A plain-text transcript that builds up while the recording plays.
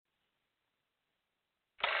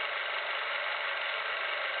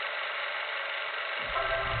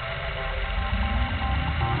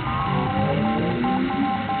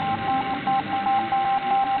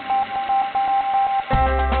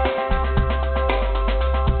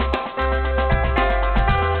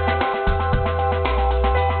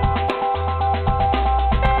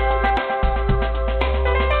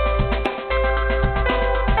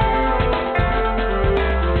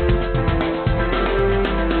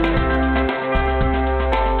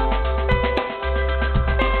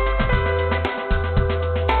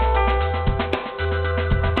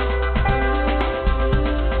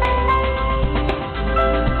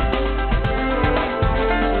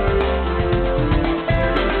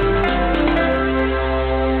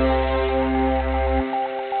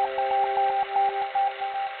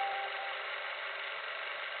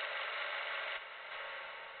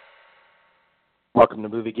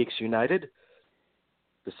welcome to Movie Geeks United.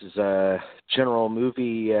 This is a general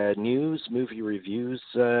movie news, movie reviews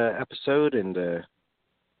episode, and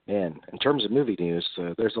man, in terms of movie news,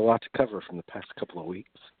 there's a lot to cover from the past couple of weeks.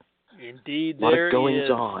 Indeed, a lot there of goings is.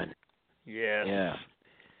 on. Yes. Yeah.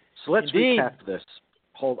 So let's Indeed. recap this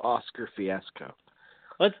whole Oscar fiasco.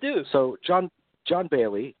 Let's do. So John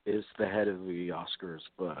Bailey is the head of the Oscars.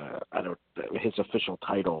 His official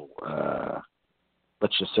title.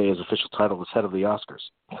 Let's just say his official title is head of the Oscars.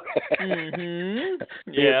 Mm-hmm.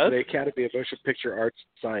 The Academy of Motion Picture Arts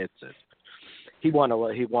and Sciences. He won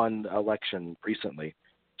election recently.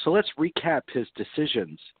 So let's recap his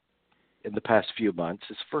decisions in the past few months.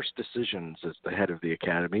 His first decisions as the head of the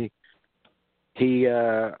Academy. He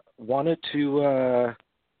wanted to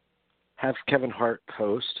have Kevin Hart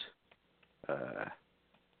host.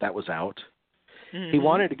 That was out. Mm-hmm. He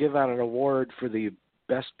wanted to give out an award for the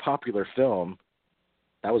best popular film.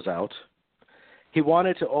 That was out. He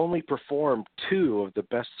wanted to only perform 2 of the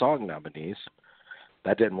best song nominees.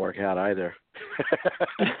 That didn't work out either.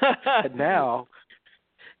 And now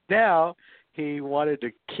he wanted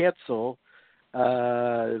to cancel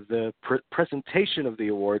the presentation of the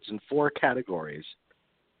awards in 4 categories: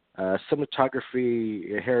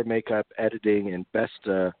 cinematography, hair, makeup, editing, and best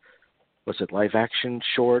live action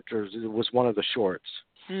short, or it was one of the shorts.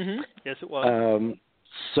 Mm-hmm. Yes, it was.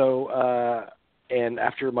 And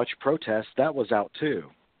after much protest, that was out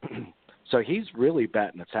too. So he's really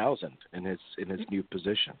batting 1,000 in his new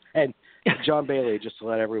position. And John Bailey, just to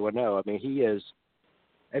let everyone know, I mean, he is,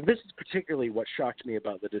 and this is particularly what shocked me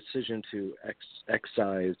about the decision to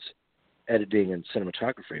excise editing and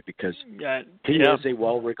cinematography, because he is a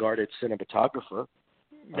well-regarded cinematographer.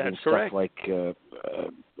 That's correct. Stuff like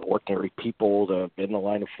Ordinary People, In the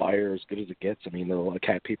Line of Fire, As Good as It Gets. I mean, the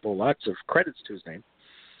Cat People, lots of credits to his name.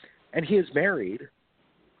 And he is married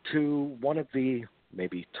to one of the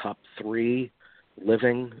maybe top 3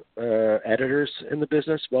 living editors in the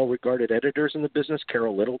business, well-regarded editors in the business,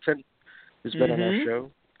 Carol Littleton, who's been on our show,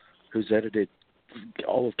 who's edited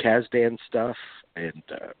all of Kazdan stuff and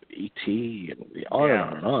E.T. and on and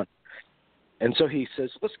on and on. And so he says,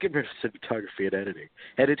 let's get rid of cinematography and editing.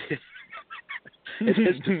 And in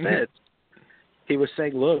his defense, he was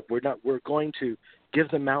saying, look, we're going to give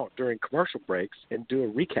them out during commercial breaks and do a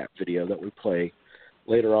recap video that we play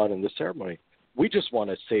later on in the ceremony. We just want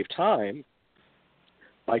to save time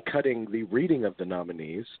by cutting the reading of the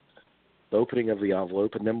nominees, the opening of the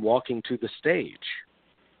envelope, and them walking to the stage.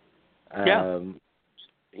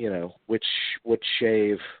 Which would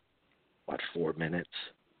shave, 4 minutes,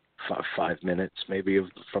 5 minutes maybe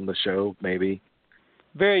from the show, maybe.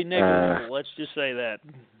 Very negligible, let's just say that.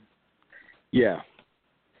 Yeah.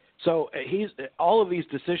 So all of these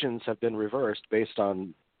decisions have been reversed based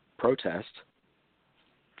on protest.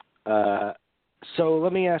 So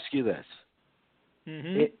let me ask you this.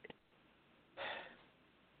 Mm-hmm.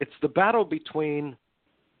 It's the battle between,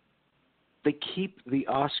 they keep the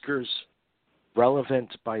Oscars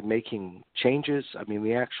relevant by making changes. I mean,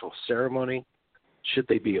 the actual ceremony, should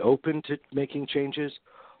they be open to making changes,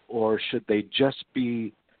 or should they just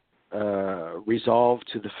be resolved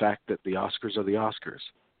to the fact that the Oscars are the Oscars?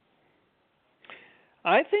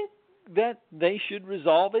 I think that they should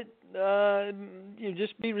resolve it.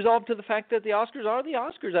 Just be resolved to the fact that the Oscars are the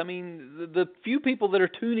Oscars. I mean, the few people that are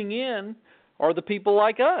tuning in are the people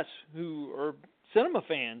like us who are cinema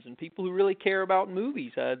fans and people who really care about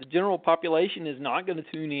movies. The general population is not going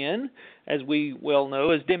to tune in, as we well know,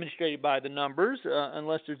 as demonstrated by the numbers,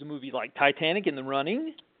 unless there's a movie like Titanic in the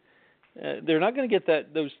running. They're not going to get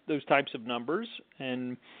those types of numbers,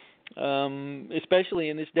 and especially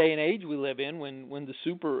in this day and age we live in, when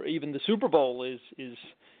even the Super Bowl is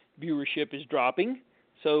viewership is dropping.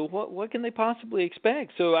 So what can they possibly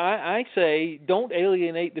expect? So I say, don't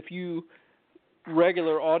alienate the few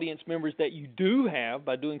regular audience members that you do have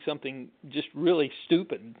by doing something just really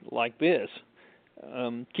stupid like this.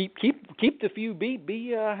 Keep the few. Be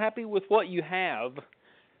happy with what you have,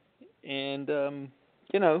 and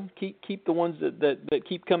keep the ones that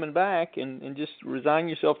keep coming back, and just resign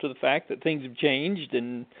yourself to the fact that things have changed,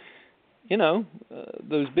 and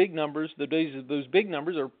those big numbers, the days of those big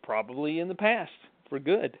numbers are probably in the past for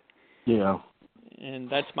good. Yeah. And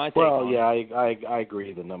that's my take. Well, yeah, I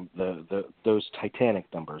agree. Those Titanic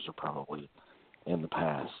numbers are probably in the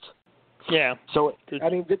past. Yeah. So I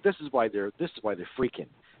mean, this is why they're freaking,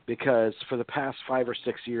 because for the past 5 or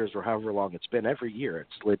 6 years, or however long it's been, every year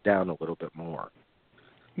it's slid down a little bit more.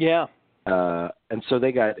 Yeah. And so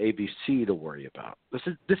they got ABC to worry about. This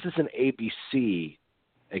is an ABC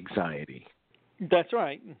anxiety. That's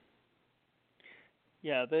right.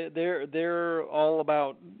 Yeah, they're all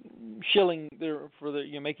about shilling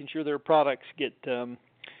making sure their products get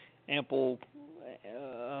ample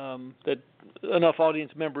that enough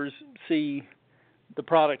audience members see the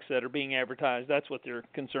products that are being advertised. That's what they're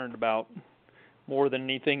concerned about more than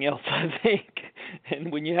anything else, I think.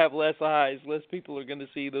 And when you have less eyes, less people are going to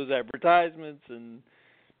see those advertisements, and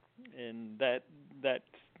that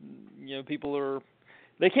people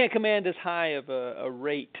they can't command as high of a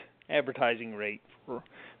advertising rate for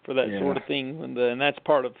that sort of thing, and that's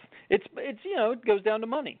part of it goes down to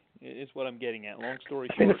money is what I'm getting at. Long story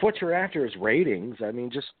short. I mean, if what you're after is ratings, I mean,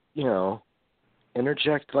 just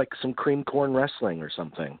interject like some cream corn wrestling or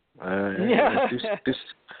something.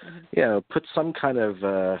 Put some kind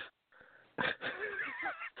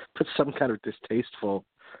of distasteful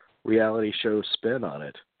reality show spin on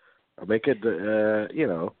it, or make it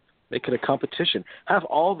make it a competition. Have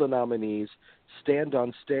all the nominees stand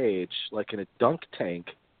on stage like in a dunk tank,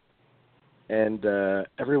 and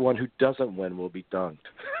everyone who doesn't win will be dunked.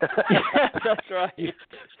 That's right.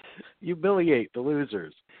 Humiliate the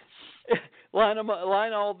losers. Line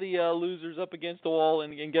all the losers up against the wall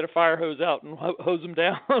and get a fire hose out and hose them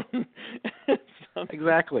down.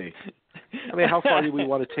 Exactly. I mean, how far do we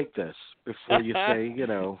want to take this before you say,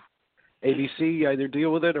 ABC either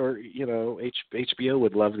deal with it or, HBO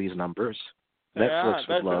would love these numbers. Netflix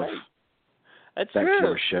would love that true.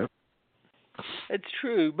 Viewership. It's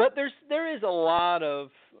true, but there is a lot of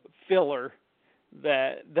filler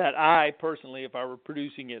that I personally, if I were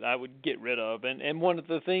producing it, I would get rid of. And one of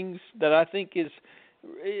the things that I think is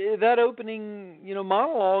that opening,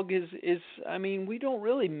 monologue is I mean, we don't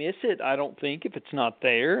really miss it, I don't think, if it's not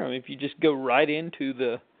there. I mean, if you just go right into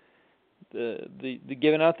the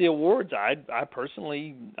giving out the awards, I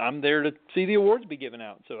personally, I'm there to see the awards be given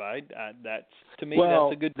out. So that's, to me,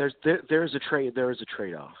 that's a good. There is a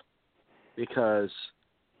trade-off, because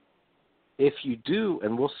if you do,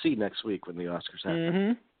 and we'll see next week when the Oscars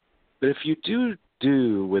happen, but if you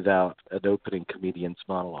do without an opening comedian's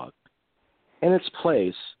monologue, in its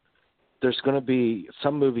place, there's going to be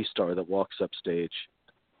some movie star that walks up stage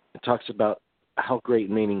and talks about how great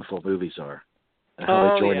and meaningful movies are and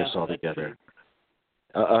how they join us all together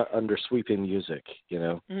under sweeping music,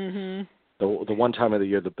 The one time of the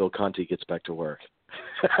year that Bill Conti gets back to work.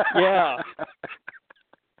 Yeah.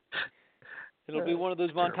 It'll be one of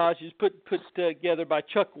those montages put together by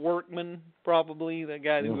Chuck Workman, probably, the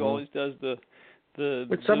guy who always does the.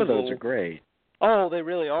 But some of those are great. Oh, they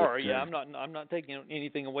really are. Yeah, I'm not taking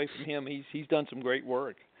anything away from him. He's done some great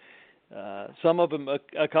work. Some of them,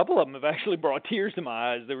 a couple of them, have actually brought tears to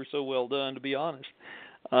my eyes. They were so well done, to be honest.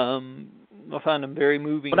 I find them very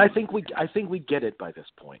moving. But I think we get it by this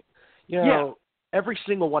point. Every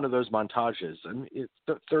single one of those montages, I mean,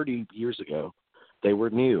 30 years ago, they were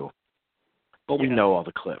new. But we know all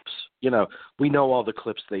the clips. We know all the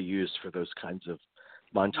clips they used for those kinds of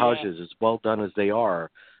montages. As well done as they are,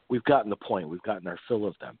 we've gotten the point. We've gotten our fill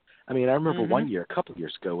of them. I mean, I remember a couple of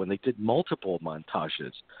years ago, when they did multiple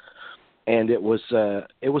montages, and it was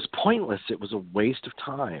pointless. It was a waste of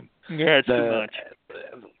time. Yeah, it's too much.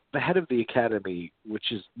 The head of the Academy,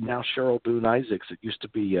 which is now Cheryl Boone Isaacs, it used to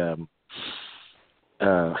be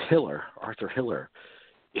Arthur Hiller,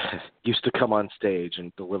 used to come on stage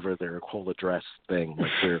and deliver their whole address thing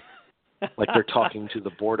like they're talking to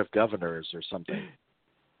the Board of Governors or something.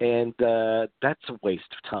 And that's a waste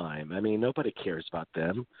of time. I mean, nobody cares about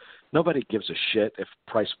them. Nobody gives a shit if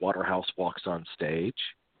Price Waterhouse walks on stage.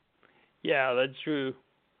 Yeah, that's true.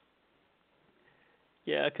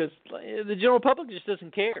 Yeah, because the general public just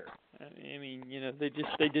doesn't care. I mean, they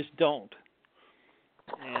just don't.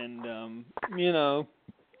 And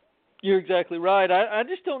you're exactly right. I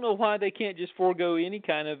just don't know why they can't just forego any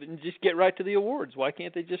kind of and just get right to the awards. Why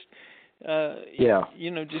can't they just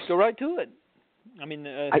just go right to it? I mean,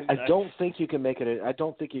 I don't think you can make it. I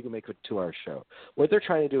don't think you can make it a 2-hour show. What they're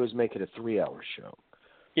trying to do is make it a 3-hour show.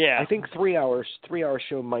 Yeah, I think 3-hour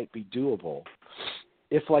show might be doable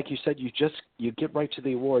if, like you said, you get right to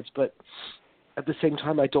the awards. But at the same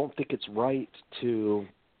time, I don't think it's right to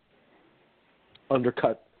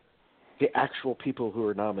undercut the actual people who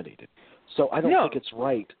are nominated. So I don't think it's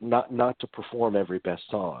right not to perform every best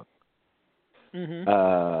song.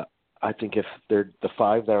 I think if they're the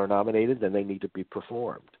 5 that are nominated, then they need to be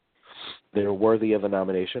performed. They're worthy of a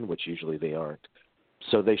nomination, which usually they aren't.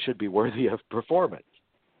 So they should be worthy of performance.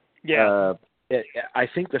 Yeah. I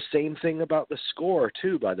think the same thing about the score,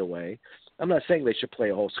 too, by the way. I'm not saying they should play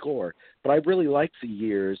a whole score, but I really liked the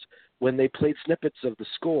years when they played snippets of the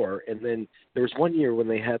score, and then there was one year when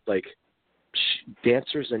they had, like,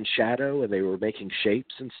 dancers in shadow, and they were making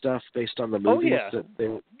shapes and stuff based on the movies.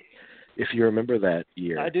 if you remember that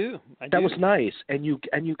year. I do. That was nice, and you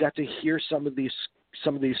got to hear some of these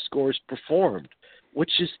scores performed,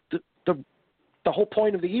 which is the whole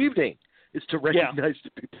point of the evening, is to recognize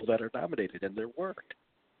the people that are nominated and their work.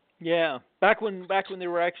 Yeah, back when there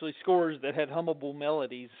were actually scores that had hummable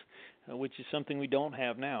melodies, which is something we don't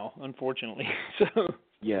have now, unfortunately. So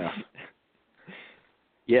yeah,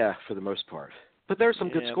 for the most part. But there are some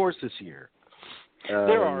good scores this year.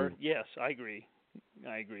 There are. Yes, I agree.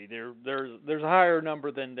 There's a higher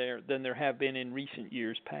number than there have been in recent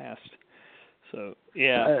years past. So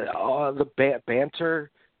yeah. The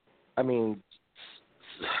banter. I mean,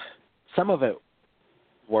 some of it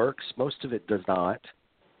works. Most of it does not.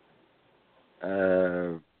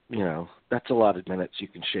 That's a lot of minutes you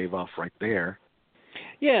can shave off right there.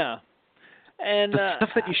 Yeah. And the stuff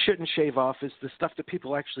that you shouldn't shave off is the stuff that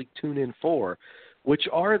people actually tune in for, which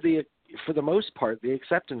are for the most part, the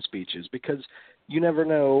acceptance speeches, because you never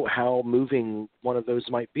know how moving one of those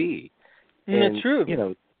might be. And, that's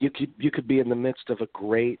true. You could be in the midst of a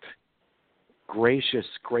great, gracious,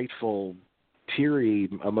 grateful, teary,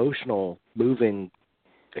 emotional, moving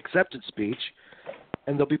acceptance speech,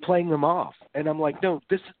 and they'll be playing them off. And I'm like, no,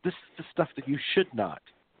 this is the stuff that you should not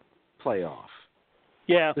play off.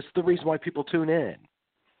 Yeah. This is the reason why people tune in.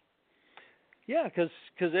 Yeah, because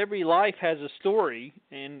every life has a story,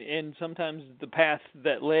 and sometimes the path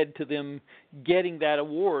that led to them getting that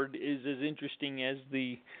award is as interesting as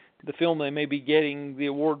the film they may be getting the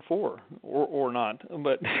award for, or not.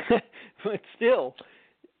 But but still,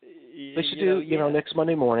 they should do. Next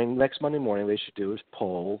Monday morning they should do a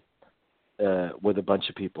poll with a bunch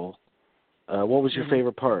of people. What was your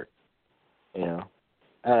favorite part?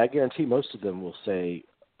 I guarantee most of them will say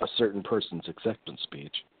a certain person's acceptance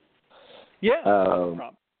speech. Yeah.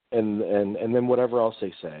 And then whatever else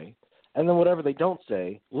they say, and then whatever they don't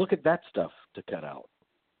say, look at that stuff to cut out.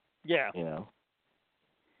 Yeah.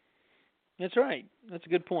 That's right. That's a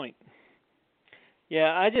good point.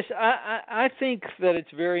 Yeah, I think that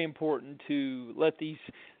it's very important to let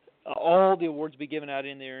all the awards be given out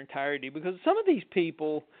in their entirety, because some of these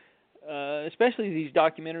people, especially these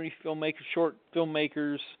documentary filmmakers, short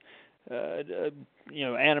filmmakers,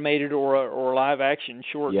 animated or live action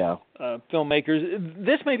short filmmakers,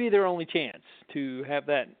 this may be their only chance to have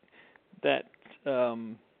that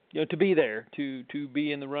to be there, to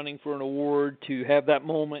be in the running for an award, to have that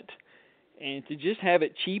moment, and to just have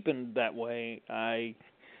it cheapened that way. I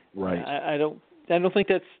don't think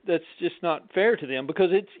that's just not fair to them, because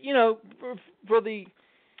it's for the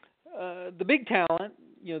big talent,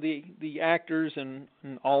 the actors and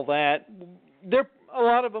all that. A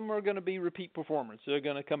lot of them are going to be repeat performers. They're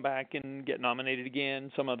going to come back and get nominated again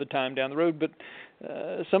some other time down the road. But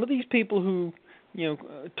some of these people who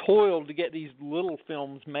toiled to get these little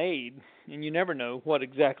films made, and you never know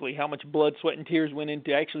how much blood, sweat, and tears went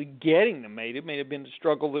into actually getting them made. It may have been a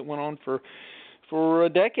struggle that went on for a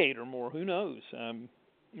decade or more. Who knows? In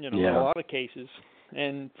a lot of cases,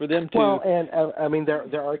 and for them to I mean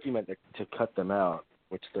their argument to cut them out,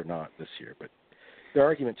 which they're not this year, but their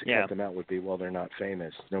argument to cut them out would be, well, they're not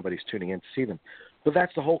famous. Nobody's tuning in to see them. But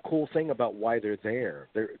that's the whole cool thing about why they're there.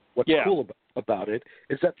 What's cool about it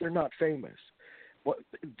is that they're not famous.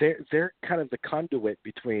 They're kind of the conduit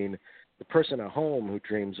between the person at home who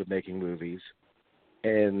dreams of making movies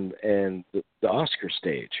and the Oscar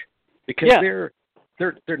stage, because they're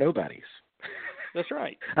nobodies. That's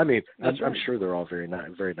right. I mean, I'm sure they're all very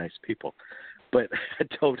nice people, but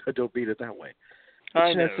don't beat it that way.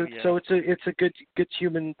 I know, So it's a good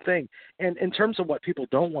human thing. And in terms of what people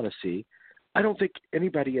don't want to see, I don't think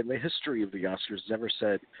anybody in the history of the Oscars has ever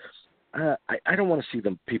said, I don't want to see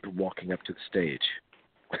them people walking up to the stage.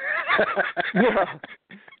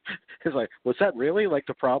 It's like, was that really like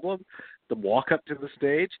the problem? The walk up to the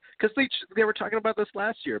stage? Because they were talking about this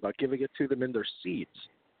last year, about giving it to them in their seats.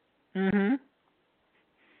 Mhm.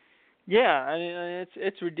 Yeah, I mean,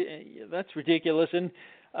 that's ridiculous, and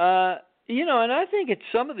and I think it's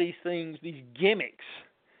some of these things, these gimmicks,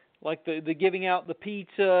 like the giving out the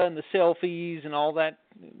pizza and the selfies and all that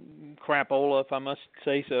crapola, if I must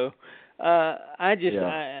say so.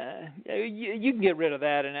 You can get rid of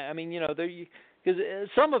that, and I mean, because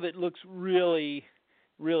some of it looks really,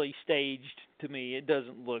 really staged to me. It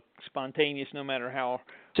doesn't look spontaneous, no matter how.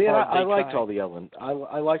 See, I liked all the Ellen.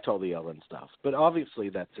 I liked all the Ellen stuff, but obviously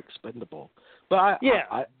that's expendable. But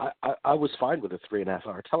I was fine with a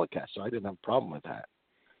 3.5-hour telecast, so I didn't have a problem with that.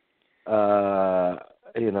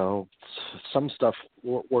 Some stuff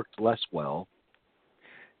worked less well.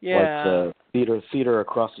 Yeah. Like the theater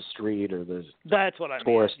across the street, or the that's what I mean.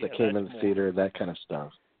 tourist that came in the theater, that kind of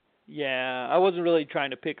stuff. Yeah, I wasn't really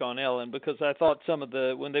trying to pick on Ellen because I thought some of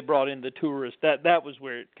when they brought in the tourists, that was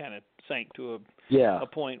where it kind of sank to a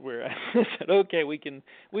point where I said, okay, we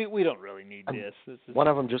don't really need this. One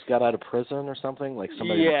of them just got out of prison or something, like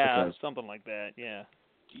somebody. Yeah, something like that. Yeah.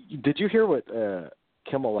 Did you hear what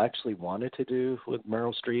Kimmel actually wanted to do with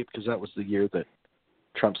Meryl Streep? Because that was the year that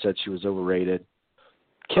Trump said she was overrated.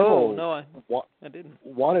 Kimmel I didn't.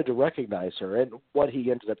 wanted to recognize her, and what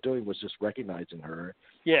he ended up doing was just recognizing her.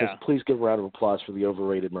 Yeah. Please give a round of applause for the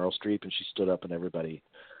overrated Meryl Streep, and she stood up, and everybody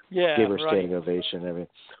gave her a standing ovation. I mean,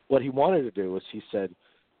 what he wanted to do was he said,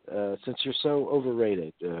 since you're so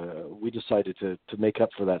overrated, we decided to make up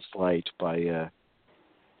for that slight by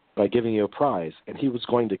giving you a prize, and he was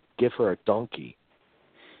going to give her a donkey,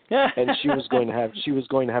 and she was going to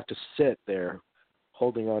have to sit there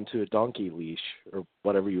holding on to a donkey leash or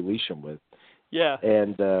whatever you leash them with. Yeah.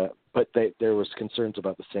 And but there was concerns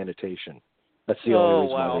about the sanitation. That's the only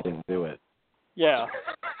reason why they didn't do it. Yeah.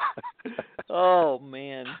 Oh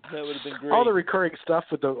man, that would have been great. All the recurring stuff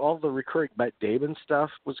all the recurring Matt Damon stuff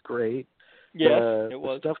was great. Yes, it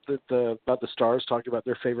was. The stuff that about the stars talking about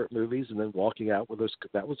their favorite movies and then walking out with us,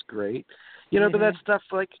 that was great. You know, but that stuff,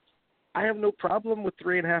 like, I have no problem with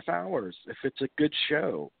 3.5 hours if it's a good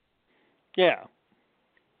show. Yeah.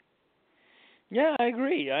 Yeah, I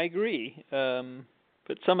agree.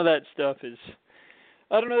 But some of that stuff is,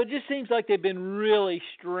 I don't know, it just seems like they've been really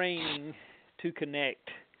straining to connect.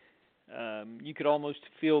 You could almost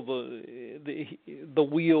feel the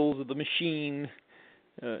wheels of the machine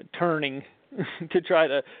turning to try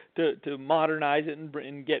to modernize it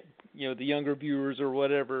and get, you know, the younger viewers or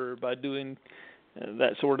whatever by doing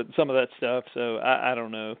some of that stuff. So I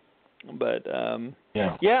don't know. But I'm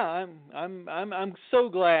so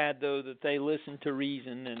glad though that they listened to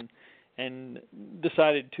reason and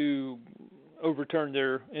decided to overturn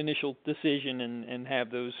their initial decision and have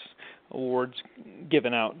those awards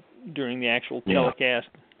given out during the actual telecast.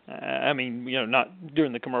 I mean, you know, not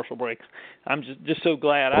during the commercial breaks. I'm just so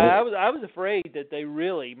glad. I was afraid that they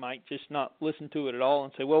really might just not listen to it at all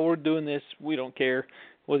and say, well, we're doing this, we don't care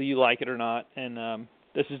whether you like it or not, and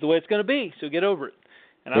this is the way it's going to be, so get over it.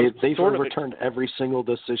 And they've overturned every single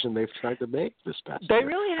decision they've tried to make this past year. They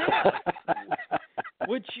really have.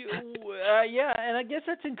 Which, and I guess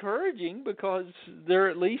that's encouraging because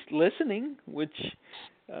they're at least listening, which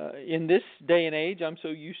in this day and age, I'm so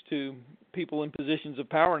used to people in positions of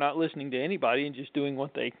power not listening to anybody and just doing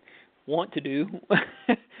what they want to do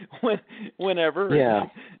whenever. Yeah.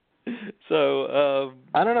 So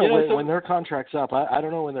I don't know, when their contract's up. I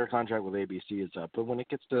don't know when their contract with ABC is up, but when it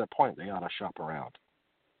gets to that point, they ought to shop around.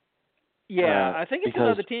 Yeah, I think it's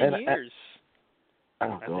another 10 years.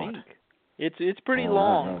 Oh God. I think it's pretty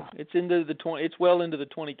long. It's into it's well into the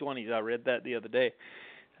 2020s. I read that the other day.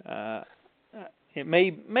 It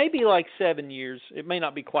may be like 7 years. It may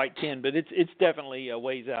not be quite 10, but it's definitely a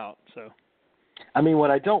ways out. So. I mean, what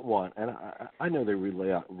I don't want, and I know they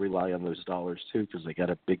rely on those dollars too, because they got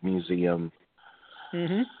a big museum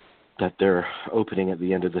that they're opening at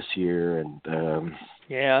the end of this year, and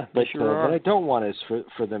they sure are. What I don't want is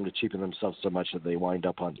for them to cheapen themselves so much that they wind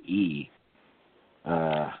up on E.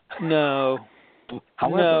 No.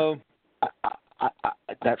 However,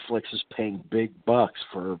 Netflix is paying big bucks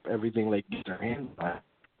for everything they get their hands on,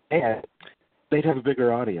 and they'd have a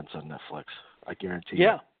bigger audience on Netflix. I guarantee.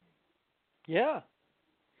 Yeah. Yeah.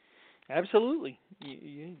 Absolutely.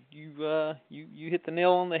 You hit the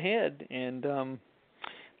nail on the head, and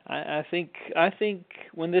I think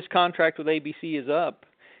when this contract with ABC is up,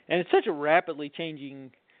 and it's such a rapidly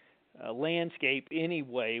changing landscape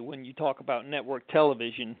anyway when you talk about network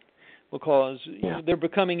television, because they're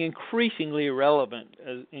becoming increasingly irrelevant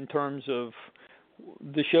in terms of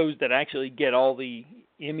the shows that actually get all the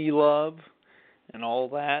Emmy love and all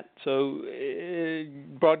that. So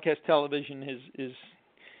broadcast television is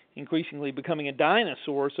increasingly becoming a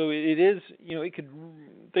dinosaur. So it is,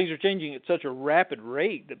 things are changing at such a rapid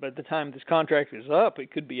rate that by the time this contract is up,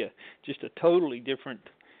 it could be just a totally different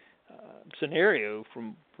scenario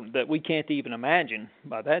from that we can't even imagine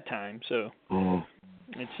by that time. So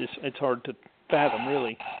it's hard to fathom,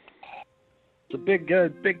 really. It's a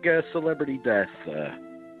big celebrity death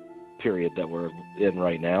period that we're in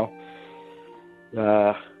right now.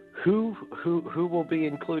 Who will be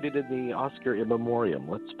included in the Oscar in memoriam?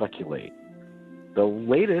 Let's speculate. The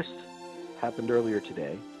latest happened earlier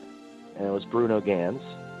today, and it was Bruno Ganz.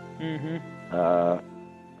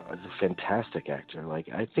 A fantastic actor. Like,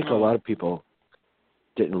 I think a lot of people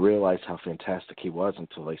didn't realize how fantastic he was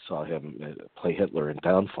until they saw him play Hitler in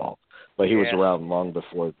Downfall. But he was around long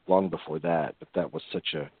before that. But that was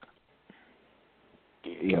such a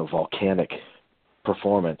volcanic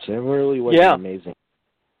performance. It really was an amazing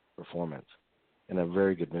performance and a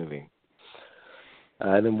very good movie.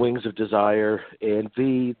 And then Wings of Desire, and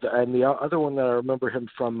the other one that I remember him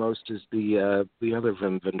from most is the other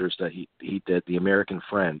Wim Wenders that he did, The American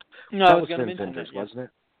Friend. No, that I was was going to Wim mention Wenders, that, yeah. wasn't it?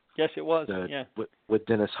 Yes, it was. With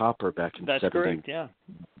Dennis Hopper back in That's 70, correct. Yeah,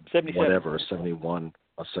 77. whatever, 71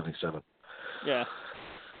 or 77. Yeah.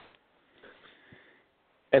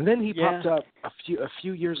 And then he popped up a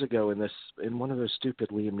few years ago in one of those stupid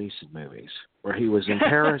Liam Neeson movies where he was in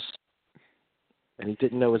Paris and he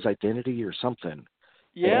didn't know his identity or something.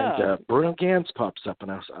 Yeah. And Bruno Ganz pops up,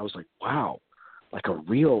 and I was like, wow, like a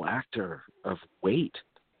real actor of weight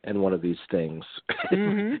in one of these things.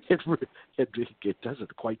 Mm-hmm. it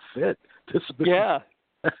doesn't quite fit this movie. Yeah.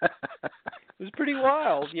 It was pretty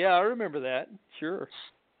wild. Yeah, I remember that. Sure.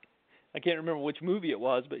 I can't remember which movie it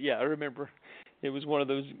was, but yeah, I remember. It was one of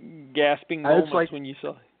those gasping moments when you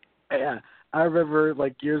saw it. Yeah, I remember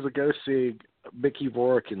like years ago seeing Mickey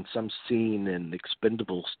Rourke in some scene in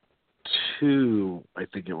Expendables 2, I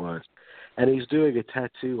think it was, and he's doing a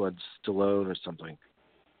tattoo on Stallone or something,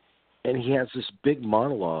 and he has this big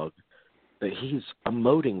monologue that he's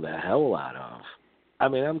emoting the hell out of. I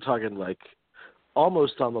mean, I'm talking like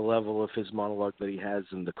almost on the level of his monologue that he has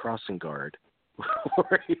in The Crossing Guard,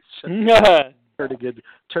 where he's just turning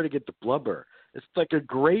into blubber. It's like a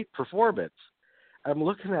great performance. I'm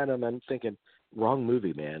looking at him and thinking, wrong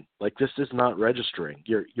movie, man. Like, this is not registering.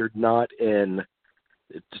 You're not in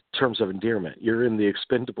terms of endearment. You're in The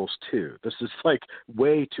Expendables 2. This is like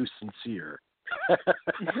way too sincere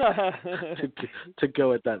to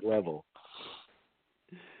go at that level.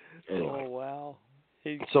 Anyway. Oh wow!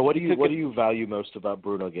 So what do you value most about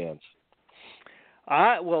Bruno Ganz?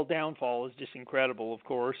 Well, Downfall is just incredible, of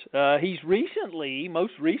course. He's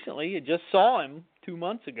most recently, I just saw him 2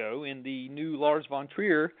 months ago in the new Lars von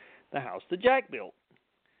Trier, The House That Jack Built.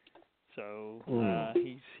 So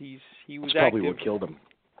he was That's probably active. what killed him.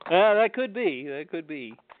 That could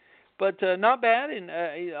be. But not bad, and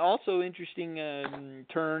also interesting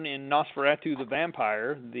turn in Nosferatu the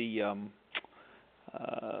Vampire, the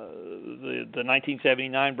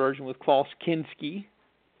 1979 version with Klaus Kinski.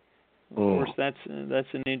 Of course, that's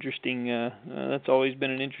an interesting. That's always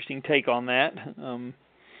been an interesting take on that.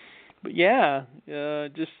 But yeah,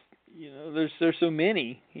 just there's so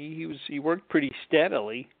many. He worked pretty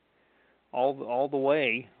steadily all the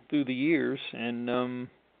way through the years, and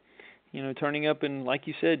turning up and, like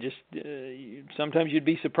you said, just sometimes you'd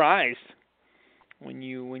be surprised when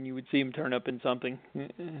you would see him turn up in something.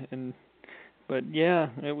 But yeah,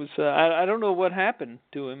 it was. I don't know what happened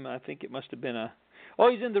to him. I think it must have been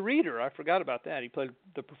he's in The Reader. I forgot about that. He played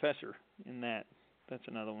the professor in that. That's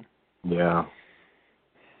another one. Yeah.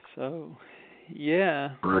 So,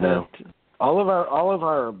 yeah. Bruno. All of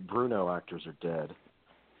our Bruno actors are dead.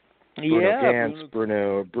 Bruno Ganz,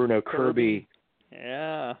 Bruno Kirby.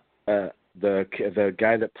 Yeah. The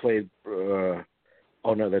guy that played. Oh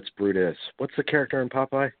no, that's Brutus. What's the character in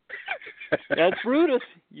Popeye? That's Brutus.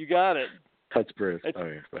 You got it. That's Brutus.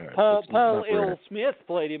 Right. Paul L. Smith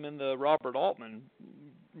played him in the Robert Altman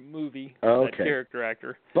movie. Oh, that character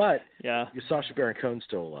actor. But yeah, Sacha Baron Cohen's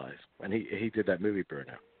still alive, and he did that movie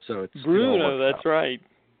Bruno. So it's Bruno. That's right.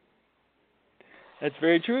 That's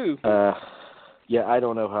very true. Yeah, I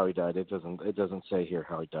don't know how he died. It doesn't say here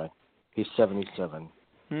how he died. He's 77.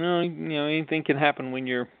 No, anything can happen when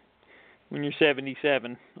you're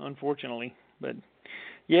 77, unfortunately. But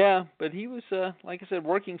yeah, but he was like I said,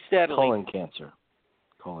 working steadily. Colon cancer.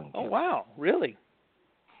 Oh wow, really?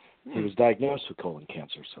 He was diagnosed with colon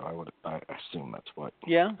cancer, so I assume that's what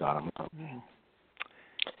got him.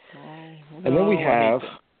 And then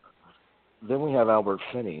we have Albert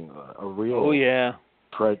Finney, a real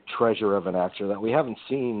treasure of an actor that we haven't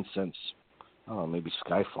seen since maybe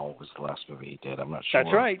Skyfall was the last movie he did. I'm not sure.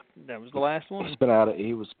 That's right. That was the last one. He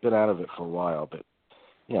was been out of it for a while, but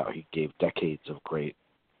he gave decades of great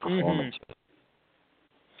performances.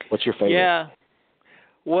 Mm-hmm. What's your favorite? Yeah.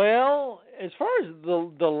 Well, as far as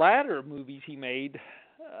the latter movies he made,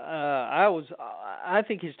 I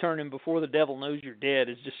think his turn in Before the Devil Knows You're Dead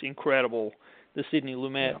is just incredible. The Sidney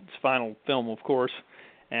Lumet's final film, of course.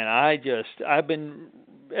 And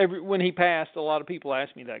when he passed, a lot of people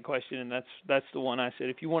asked me that question, and that's the one I said,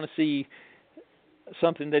 if you want to see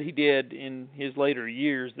something that he did in his later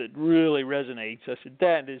years that really resonates, I said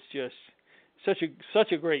that is just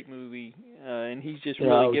such a great movie, and he's just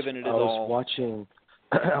really given it his all.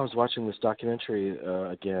 I was watching this documentary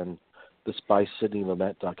again, this by Sidney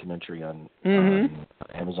Lumet documentary on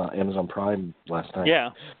Amazon Prime last night.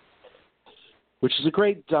 Yeah. which is a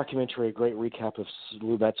great documentary, a great recap of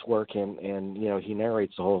Lubette's work, and he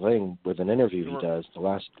narrates the whole thing with an interview he does, the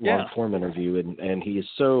last long form interview, and he is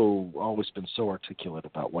always been so articulate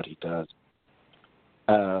about what he does.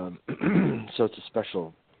 So it's a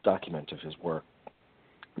special document of his work.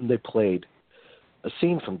 And they played a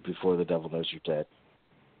scene from Before the Devil Knows You're Dead.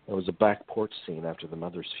 It was a back porch scene after the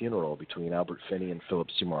mother's funeral between Albert Finney and Philip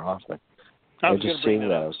Seymour Hoffman. And just seeing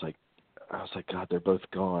that, I was like, God, they're both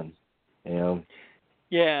gone.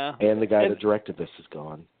 Yeah. And the guy that directed this is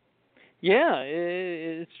gone. Yeah,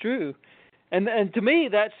 it's true. And to me,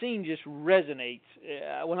 that scene just resonates.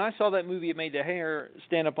 When I saw that movie, it made the hair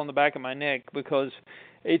stand up on the back of my neck, because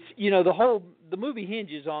it's, the movie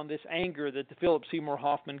hinges on this anger that the Philip Seymour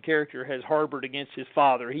Hoffman character has harbored against his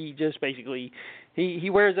father. He just basically, he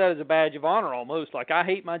wears that as a badge of honor almost. Like, I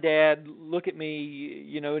hate my dad, look at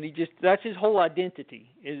me, and that's his whole identity.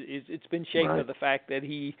 It's been shaped by the fact that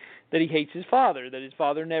he hates his father, that his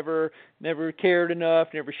father never cared enough,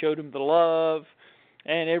 never showed him the love.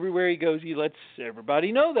 And everywhere he goes, he lets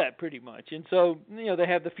everybody know that pretty much. And so, they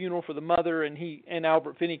have the funeral for the mother, and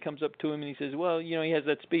Albert Finney comes up to him and he says, well, he has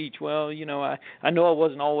that speech. Well, I know I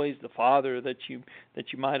wasn't always the father that you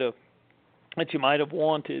might have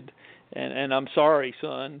wanted, and I'm sorry,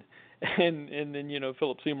 son. And then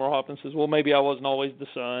Philip Seymour Hoffman says, well, maybe I wasn't always the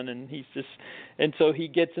son, and so he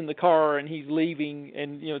gets in the car and he's leaving,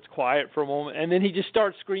 and it's quiet for a moment, and then he just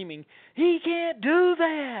starts screaming, he can't do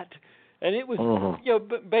that. And it was,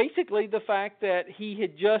 basically the fact that he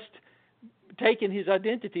had just taken his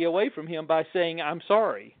identity away from him by saying, I'm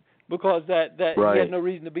sorry, because that he had no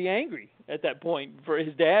reason to be angry at that point. For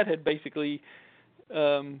his dad had basically,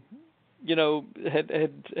 had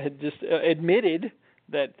just admitted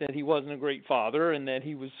that he wasn't a great father and that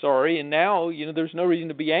he was sorry. And now, there's no reason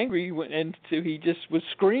to be angry. And so he just was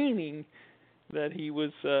screaming that he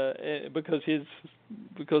was, because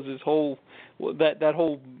his whole, that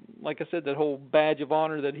whole, like I said, that whole badge of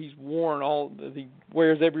honor that he's worn, that he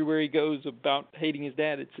wears everywhere he goes about hating his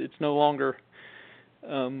dad, it's no longer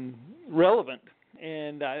relevant.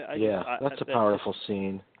 And that's a powerful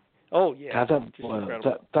scene. Oh yeah,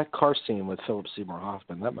 that car scene with Philip Seymour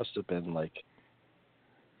Hoffman, that must have been like,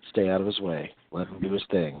 stay out of his way, let him do his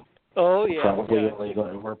thing. Oh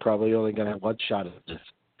We're probably only going to have one shot at this.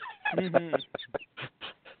 Mm-hmm.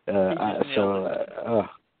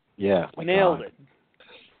 Nailed it.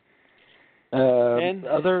 And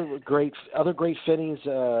other great Finneys.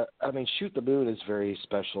 Shoot the Moon is very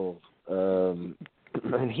special, and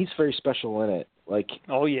he's very special in it. Like,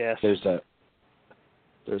 oh yes, there's a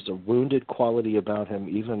wounded quality about him,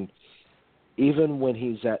 even when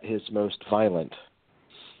he's at his most violent.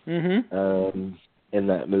 Mm-hmm. In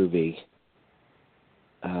that movie,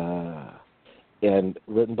 and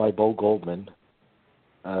written by Bo Goldman.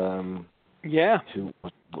 Who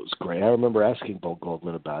was great. I remember asking Bo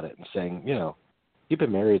Goldman about it and saying, you've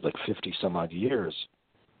been married like 50 some odd years.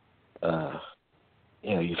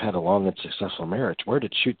 You've had a long and successful marriage. Where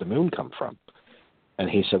did Shoot the Moon come from? And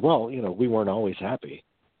he said, well, we weren't always happy.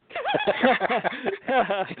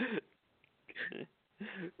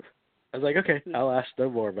 I was like, okay, I'll ask no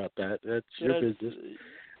more about that. That's your business.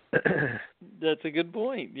 That's a good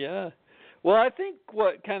point, yeah. Well, I think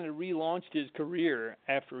what kind of relaunched his career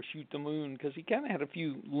after Shoot the Moon, because he kind of had a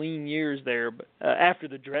few lean years there, but after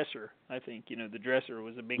The Dresser, I think, The Dresser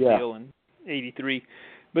was a big deal in '83.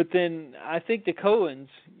 But then I think the Coens,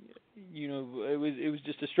 it was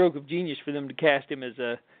just a stroke of genius for them to cast him as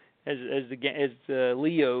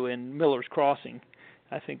Leo in Miller's Crossing.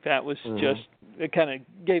 I think that was just, it kind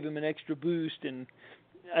of gave him an extra boost, and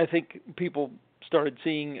I think people started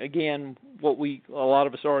seeing again what a lot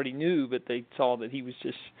of us already knew, but they saw that he was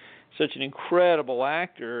just such an incredible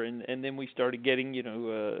actor, and then we started getting,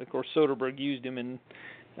 of course, Soderbergh used him in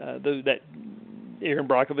that Aaron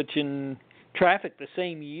Brockovich in Traffic the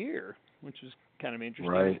same year, which was kind of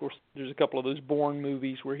interesting. Right. Of course, there's a couple of those Bourne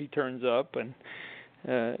movies where he turns up, and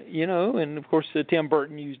and of course Tim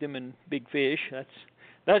Burton used him in Big Fish.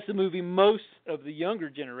 That's the movie most of the younger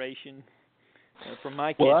generation. From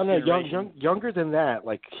my kids' generation. Younger than that,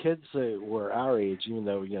 like kids were our age, even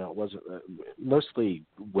though it wasn't mostly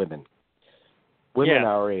women. Women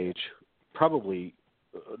our age probably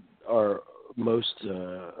are most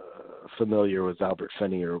familiar with Albert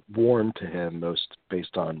Finney or warm to him most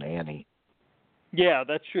based on Annie. Yeah,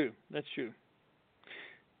 that's true.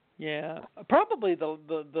 Yeah, probably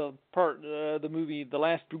the part the movie, the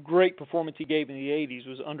last great performance he gave in the '80s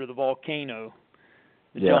was Under the Volcano,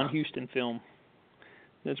 the John Huston film.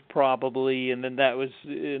 That's probably, and then there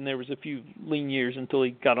was a few lean years until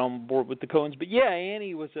he got on board with the Coens. But yeah,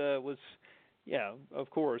 Annie was of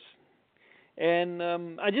course. And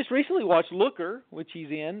I just recently watched Looker, which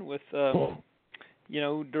he's in with,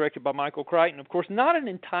 directed by Michael Crichton. Of course, not an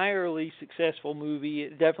entirely successful movie.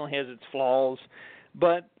 It definitely has its flaws,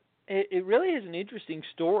 but it really is an interesting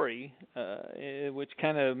story, which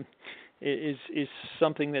kind of is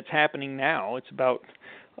something that's happening now. It's about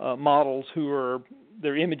models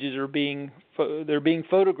their images are being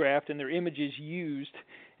photographed and their images used,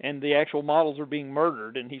 and the actual models are being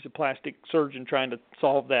murdered, and he's a plastic surgeon trying to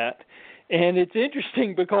solve that. And it's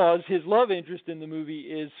interesting because his love interest in the movie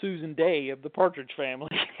is Susan Day of the Partridge Family.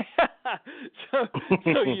 so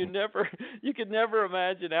you could never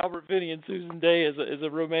imagine Albert Finney and Susan Day as a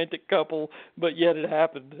romantic couple, but yet it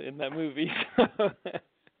happened in that movie.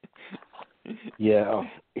 Yeah,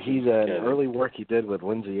 he's an early work he did with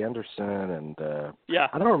Lindsay Anderson, and yeah,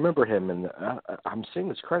 I don't remember him. I'm seeing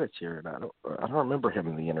his credits here, and I don't remember him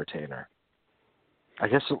in The Entertainer. I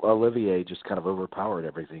guess Olivier just kind of overpowered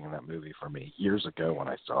everything in that movie for me years ago when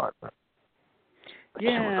I saw it. But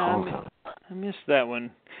I missed that one.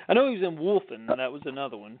 I know he was in Wolfen. That was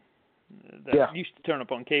another one that used to turn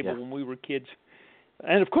up on cable when we were kids.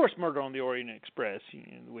 And, of course, Murder on the Orient Express,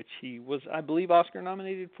 which he was, I believe, Oscar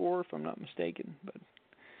nominated for, if I'm not mistaken. But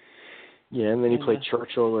yeah, and then he played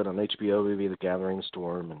Churchill in an HBO movie, The Gathering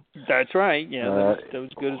Storm. And that's right. Yeah, that was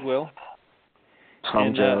good as well.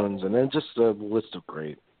 Tom Jones, and then just a list of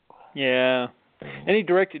great. Yeah. And he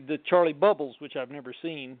directed the Charlie Bubbles, which I've never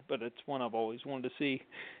seen, but it's one I've always wanted to see.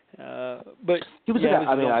 But he was.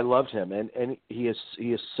 I loved him, and he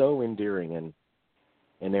is so endearing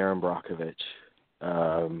in Aaron Brockovich.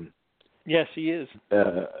 Yes, he is.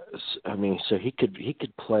 So he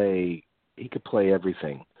could play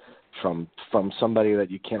everything, from somebody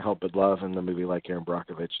that you can't help but love in the movie like Aaron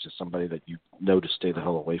Brockovich to somebody that you know to stay the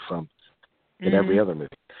hell away from in every other movie.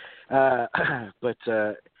 But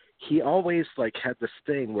he always had this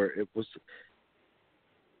thing where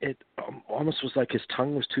it almost was like his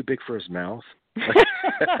tongue was too big for his mouth.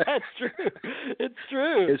 That's true. It's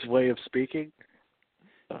true. His way of speaking.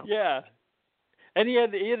 Yeah. And he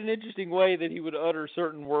had an interesting way that he would utter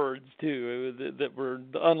certain words too that were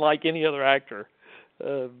unlike any other actor.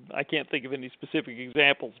 I can't think of any specific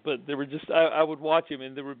examples, but there were just I would watch him,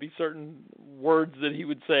 and there would be certain words that he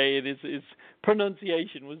would say, and his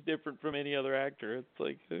pronunciation was different from any other actor. It's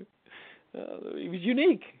like he was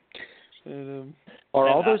unique. Are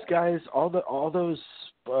all those guys, all those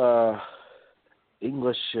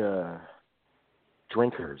English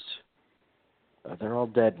drinkers? They're all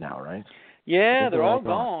dead now, right? Yeah, they're all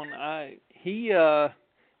gone. He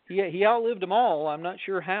outlived them all. I'm not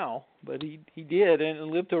sure how, but he did,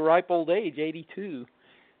 and lived to a ripe old age, 82.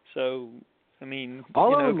 So, I mean,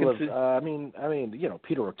 all of them lived. I mean,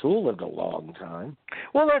 Peter O'Toole lived a long time.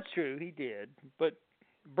 Well, that's true. He did, but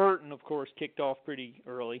Burton, of course, kicked off pretty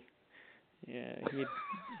early. Yeah,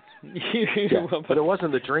 but it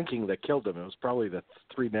wasn't the drinking that killed him. It was probably the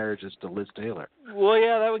 3 marriages to Liz Taylor. Well,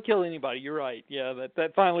 yeah, that would kill anybody. You're right. Yeah,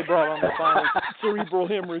 that finally brought on the final cerebral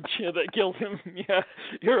hemorrhage that killed him. Yeah,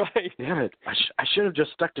 you're right. Damn it! I should have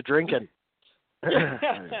just stuck to drinking.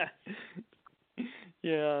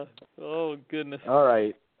 Yeah. Oh goodness. All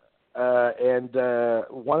right. And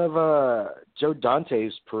one of Joe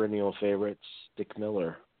Dante's perennial favorites, Dick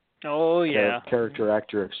Miller. Oh yeah, character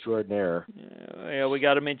actor extraordinaire. Yeah, we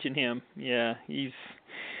got to mention him. Yeah, he's.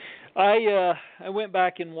 I went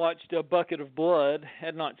back and watched A Bucket of Blood.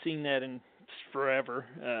 Had not seen that in forever.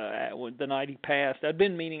 The night he passed, I'd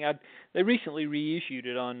been meaning. They recently reissued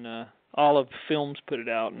it on Olive Films, put it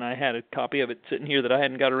out, and I had a copy of it sitting here that I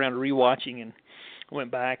hadn't got around to rewatching, and went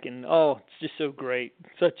back, and it's just so great.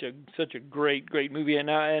 Such a great movie, and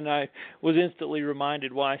I was instantly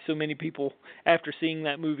reminded why so many people, after seeing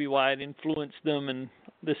that movie, why it influenced them, and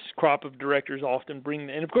this crop of directors often bring,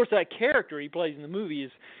 and of course that character he plays in the movie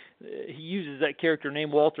is, he uses that character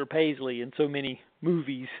named Walter Paisley in so many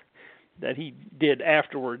movies that he did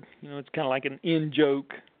afterward. It's kind of like an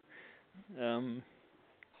in-joke.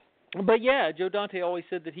 But yeah, Joe Dante always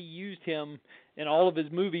said that he used him in all of his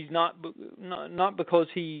movies, not because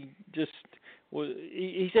he just was.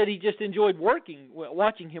 He said he just enjoyed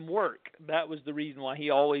watching him work. That was the reason why he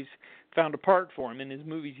always found a part for him in his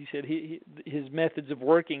movies. He said his methods of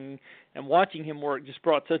working and watching him work just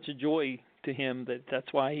brought such a joy to him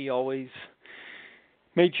that's why he always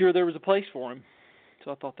made sure there was a place for him.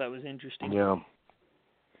 So I thought that was interesting. Yeah.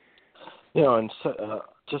 And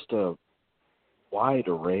just a wide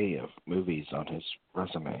array of movies on his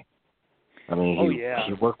resume. I mean,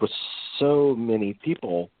 he worked with so many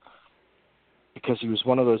people because he was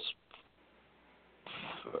one of those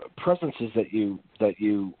presences that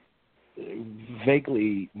you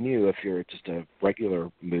vaguely knew if you're just a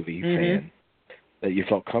regular movie fan. that you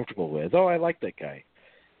felt comfortable with. Oh, I like that guy.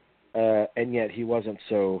 And yet he wasn't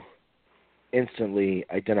so instantly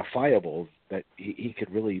identifiable that he could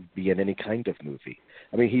really be in any kind of movie.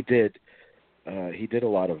 I mean, he did a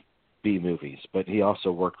lot of B movies, but he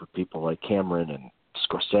also worked with people like Cameron and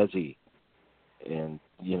Scorsese, and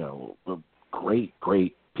great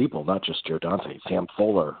people, not just Joe Dante. Sam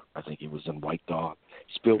Fuller, I think he was in White Dog.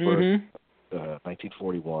 Spielberg,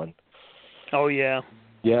 1941. Oh yeah.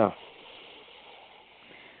 Yeah.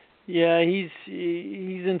 Yeah, he's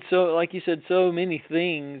in, so, like you said, so many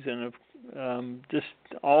things, and just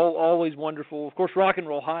always wonderful. Of course, Rock and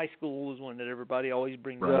Roll High School is one that everybody always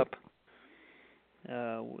brings up.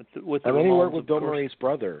 With the and then he worked Ramones, with Bill Murray's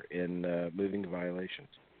brother in Moving Violations.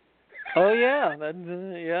 Oh yeah,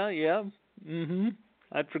 yeah.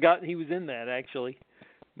 I'd forgotten he was in that actually,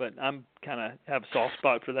 but I'm kind of have a soft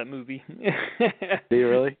spot for that movie. Do you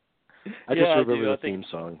really? I just remember the the theme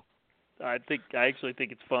song. I actually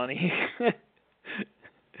think it's funny.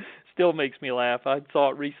 Still makes me laugh. I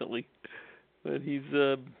saw it recently, but he's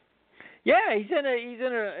in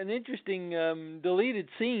an interesting deleted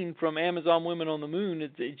scene from Amazon Women on the Moon.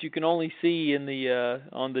 It's you can only see in the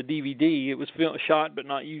on the DVD. It was shot but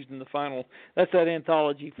not used in the final. That's that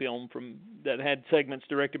anthology film that had segments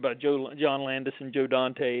directed by John Landis and Joe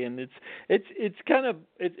Dante, and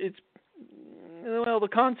well, the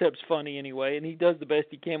concept's funny anyway, and he does the best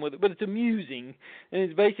he can with it. But it's amusing, and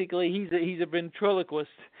it's basically he's a ventriloquist,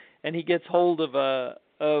 and he gets hold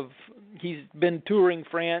of he's been touring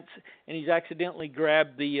France, and he's accidentally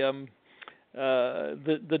grabbed the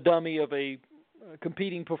dummy of a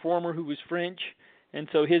competing performer who was French, and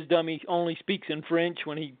so his dummy only speaks in French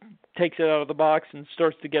when he takes it out of the box and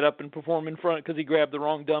starts to get up and perform in front because he grabbed the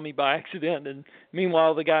wrong dummy by accident. And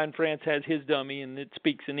meanwhile, the guy in France has his dummy and it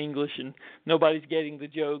speaks in English, and nobody's getting the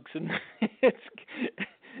jokes. And it's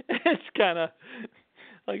kind of,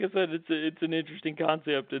 like I said, it's an interesting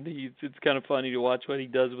concept, and it's kind of funny to watch what he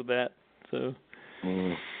does with that. So,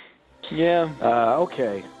 yeah.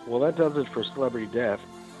 Okay. Well, that does it for Celebrity Death.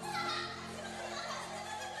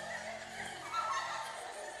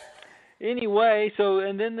 Anyway,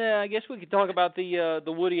 and then I guess we could talk about the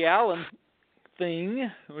Woody Allen thing,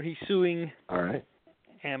 where he's suing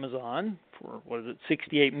Amazon for, what is it,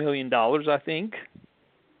 $68 million, I think.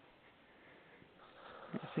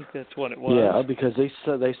 I think that's what it was. Yeah, because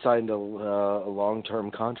they signed a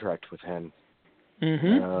long-term contract with him.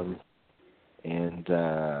 Mm-hmm. And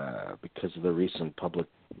because of the recent public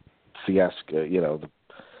fiasco,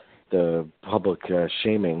 the public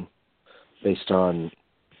shaming based on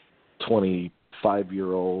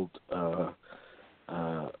 25-year-old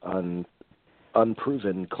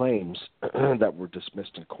unproven claims that were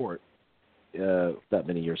dismissed in court that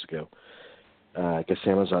many years ago. I guess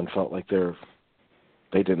Amazon felt like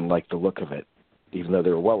they didn't like the look of it, even though they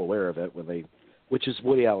were well aware of it which is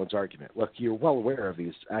Woody Allen's argument. Look, you're well aware of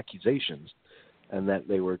these accusations, and that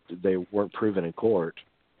they weren't proven in court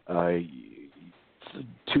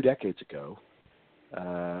 2 decades ago,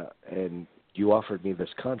 and you offered me this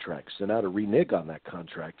contract, so now to renege on that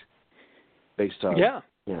contract based on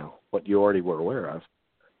what you already were aware of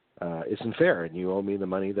isn't fair, and you owe me the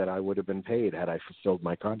money that I would have been paid had I fulfilled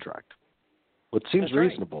my contract. Well, it seems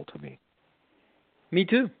reasonable to me. Me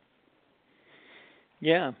too.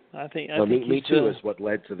 Yeah, I think me too is what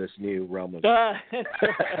led to this new realm of.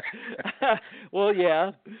 Well,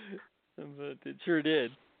 yeah, but it sure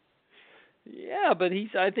did. Yeah, but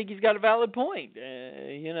I think he's got a valid point,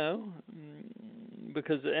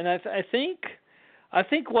 because, and I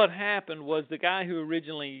think what happened was the guy who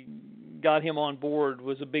originally got him on board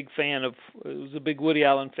was a big Woody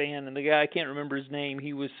Allen fan, and the guy, I can't remember his name,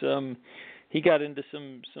 he got into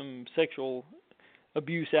some sexual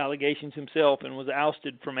abuse allegations himself and was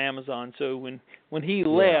ousted from Amazon. So when he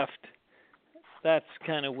left, that's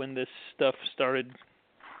kind of when this stuff started.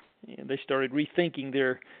 They started rethinking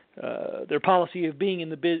their policy of being in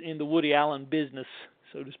the Woody Allen business,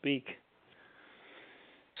 so to speak.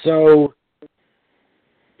 So,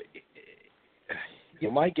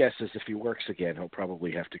 my guess is if he works again, he'll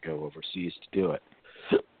probably have to go overseas to do it.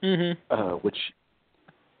 Mm-hmm. Which,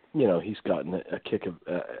 he's gotten a kick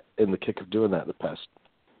in the kick of doing that the past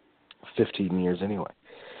 15 years anyway.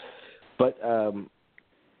 But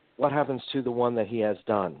what happens to the one that he has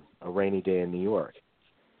done, A Rainy Day in New York?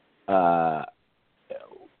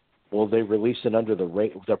 Will they release it under the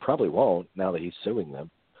rate? They probably won't now that he's suing them,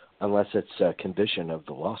 unless it's a condition of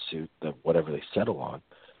the lawsuit, that whatever they settle on.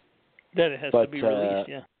 That it has to be released,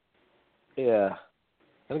 yeah. Yeah.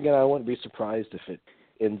 And again, I wouldn't be surprised if it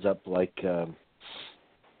ends up like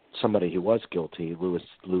somebody who was guilty,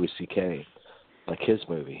 Louis C.K., like his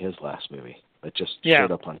last movie. It just Yeah.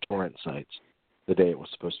 showed up on torrent sites the day it was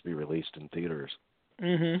supposed to be released in theaters.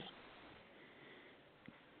 Mhm.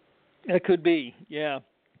 That could be, yeah.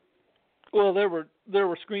 Well, there were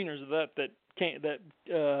screeners of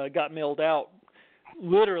that got mailed out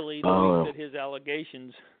literally the week that his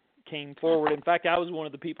allegations came forward. In fact, I was one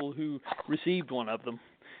of the people who received one of them,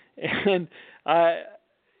 and I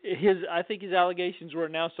think his allegations were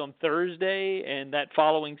announced on Thursday, and that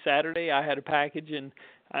following Saturday, I had a package, and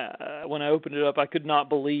when I opened it up, I could not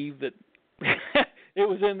believe that it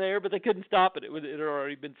was in there, but they couldn't stop it. It had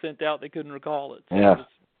already been sent out. They couldn't recall it. So yeah.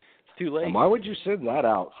 It's too late. And why would you send that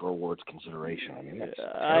out for awards consideration? I mean, that's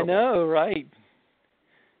terrible. I know, right?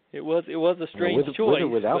 It was a strange choice. With or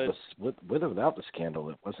without the scandal,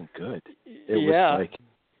 it wasn't good. It was like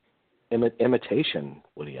imitation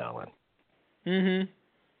Woody Allen. Mhm.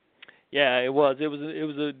 Yeah, it was. It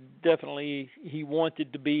was a definitely, he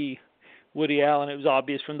wanted to be Woody Allen. It was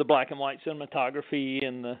obvious from the black and white cinematography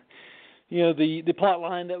and the plot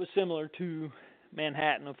line that was similar to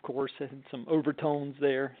Manhattan, of course. It had some overtones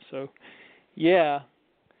there. So, yeah.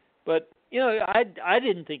 But, I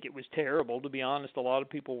didn't think it was terrible, to be honest. A lot of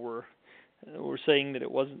people were saying that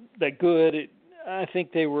it wasn't that good. I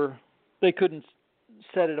think they couldn't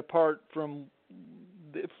set it apart from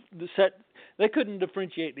the set. They couldn't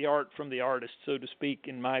differentiate the art from the artist, so to speak,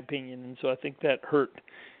 in my opinion. And so I think that hurt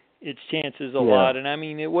its chances a lot. And I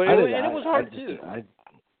mean, it was hard too.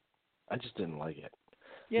 I just didn't like it.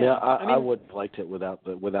 Yeah, I would have liked it without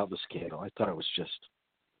the scandal. I thought it was just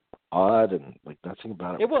odd and like nothing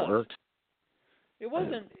about it worked. It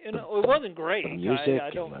wasn't. It wasn't great. The music.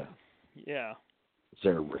 I don't. Yeah. Is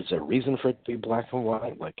there a reason for it to be black and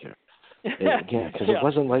white? Like, because it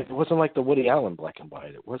wasn't like the Woody Allen black and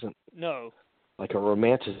white. It wasn't. No. Like a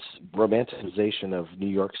romanticization of New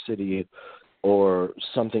York City, or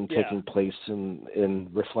something taking place in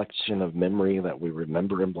reflection of memory that we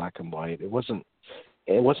remember in black and white. It wasn't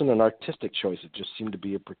an artistic choice. It just seemed to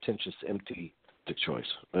be a pretentious, empty choice.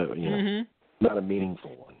 Not a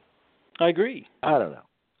meaningful one. I agree. I don't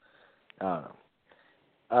know.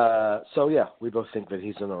 So yeah, we both think that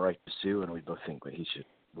he's in the right to sue, and we both think that he should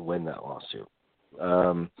win that lawsuit.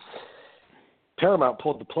 Paramount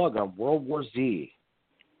pulled the plug on World War Z.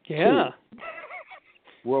 Yeah. 2.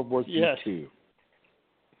 World War Z yes. 2.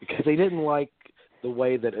 Because they didn't like the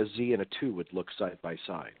way that a Z and a 2 would look side by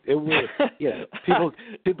side. It was,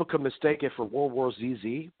 people could mistake it for World War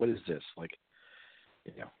ZZ. What is this? Like,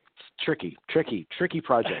 it's tricky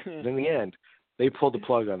project. And in the end, they pulled the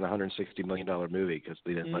plug on the $160 million movie because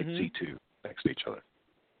they didn't like Z2 next to each other.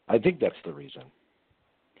 I think that's the reason.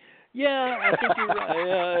 Yeah, I think you're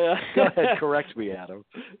right. Go ahead, correct me, Adam.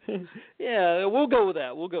 Yeah, we'll go with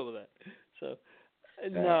that. So,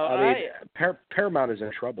 no, Paramount is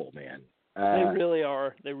in trouble, man. They really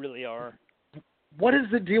are. What is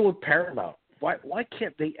the deal with Paramount? Why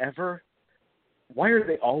can't they ever? Why are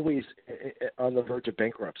they always on the verge of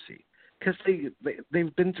bankruptcy? Because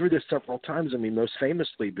they've been through this several times. I mean, most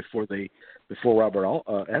famously before Robert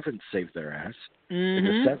Evans saved their ass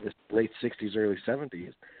in the late '60s, early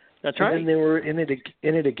 '70s. That's right. And then they were in it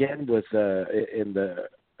again with in the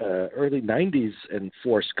early '90s, and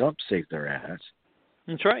Forrest Gump saved their ass.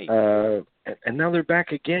 That's right. And now they're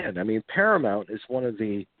back again. I mean, Paramount is one of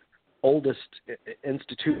the oldest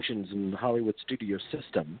institutions in the Hollywood studio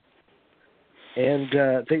system, and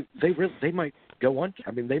they might go on.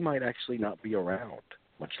 I mean, they might actually not be around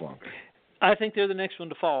much longer. I think they're the next one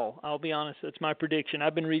to fall. I'll be honest. That's my prediction.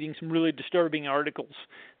 I've been reading some really disturbing articles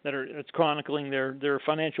that's chronicling their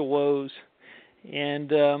financial woes, and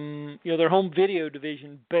their home video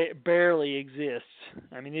division barely exists.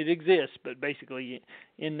 I mean, it exists, but basically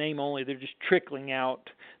in name only. They're just trickling out.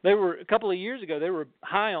 They were a couple of years ago. They were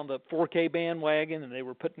high on the 4K bandwagon, and they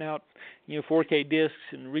were putting out 4K discs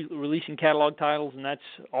and releasing catalog titles, and that's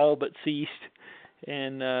all but ceased.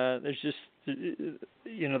 And there's just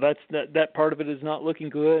that part of it is not looking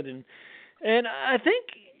good, and I think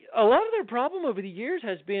a lot of their problem over the years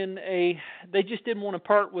has been they just didn't want to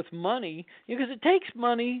part with money, because it takes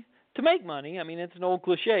money to make money. I mean, it's an old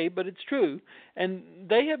cliche, but it's true. And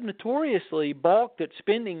they have notoriously balked at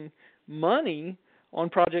spending money on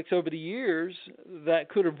projects over the years that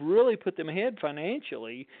could have really put them ahead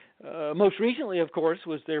financially. Most recently, of course,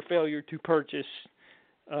 was their failure to purchase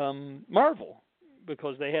Marvel,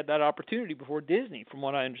 because they had that opportunity before Disney, from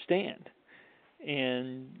what I understand.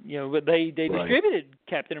 And, but they distributed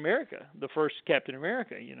Captain America, the first Captain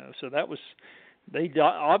America, so that was, they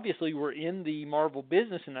obviously were in the Marvel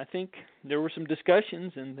business, and I think there were some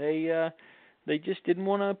discussions, and they just didn't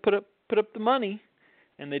want to put up the money,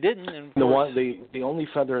 and they didn't. And the only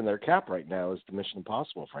feather in their cap right now is the Mission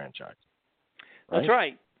Impossible franchise. Right? That's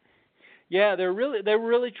right. Yeah, they were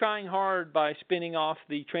really trying hard by spinning off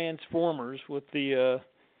the Transformers with the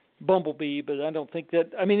Bumblebee, but I don't think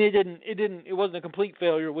that. I mean, it wasn't a complete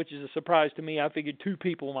failure, which is a surprise to me. I figured 2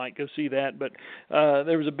 people might go see that, but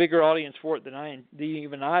there was a bigger audience for it than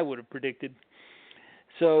even I would have predicted.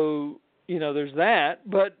 So, there's that.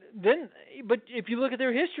 But if you look at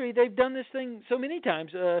their history, they've done this thing so many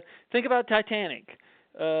times. Think about Titanic.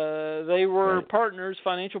 They were Right. partners,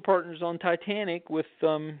 financial partners on Titanic with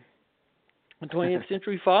 20th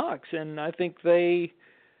Century Fox, and I think they,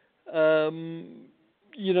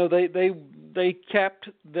 they kept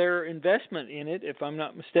their investment in it, if I'm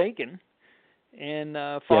not mistaken, and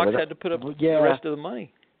Fox had to put up the rest of the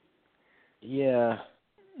money. Yeah.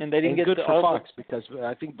 And they didn't get good the, for Fox because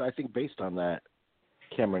I think based on that,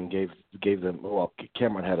 Cameron gave them. Well,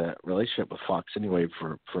 Cameron had a relationship with Fox anyway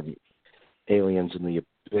from Aliens in the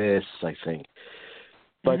Abyss, I think,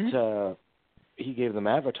 but he gave them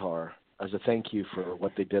Avatar as a thank you for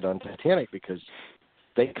what they did on Titanic because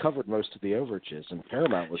they covered most of the overages, and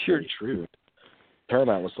Paramount was very shrewd.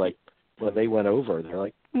 Paramount was like, when they went over, they're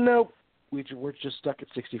like, nope, we're just stuck at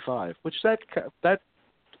 65, which that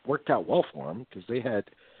worked out well for them because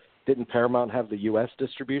didn't Paramount have the U.S.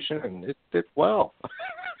 distribution, and it did well.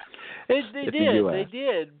 They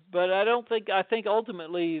did, but I think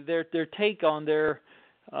ultimately their take on their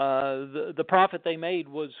the profit they made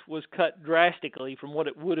was cut drastically from what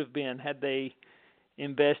it would have been had they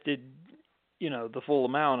invested, the full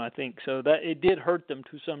amount. I think so that it did hurt them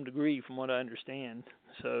to some degree, from what I understand.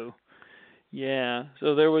 So, yeah.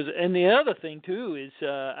 So there was, and the other thing too is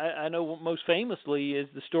I know most famously is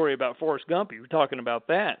the story about Forrest Gump. You were talking about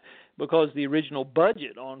that because the original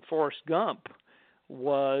budget on Forrest Gump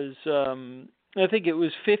was I think it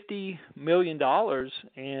was $50 million,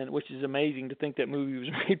 and which is amazing to think that movie was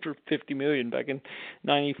made for $50 million back in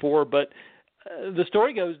 '94. But the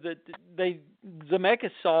story goes that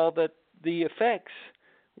Zemeckis saw that the effects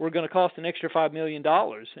were going to cost an extra $5 million,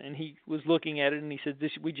 and he was looking at it and he said,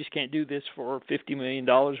 "We just can't do this for $50 million.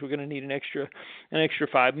 We're going to need an extra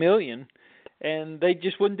 $5 million," and they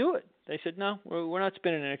just wouldn't do it. They said, no, we're not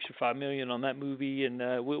spending an extra $5 million on that movie, and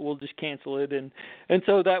we'll just cancel it. And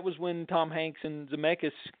so that was when Tom Hanks and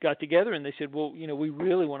Zemeckis got together, and they said, well, we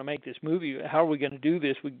really want to make this movie. How are we going to do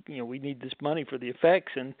this? We need this money for the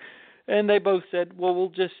effects. And they both said, well, we'll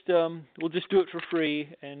just do it for free,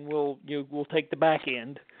 and we'll take the back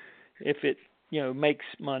end. If it makes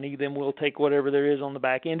money, then we'll take whatever there is on the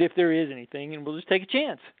back end, if there is anything, and we'll just take a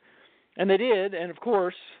chance. And they did, and of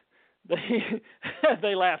course,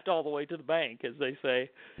 they laughed all the way to the bank, as they say.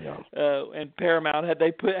 Yeah. And Paramount, had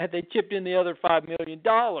they chipped in the other $5 million,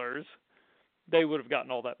 they would have gotten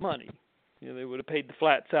all that money. They would have paid the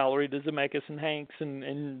flat salary to Zemeckis and Hanks,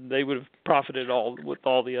 and they would have profited all with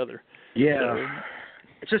all the other. Yeah. So,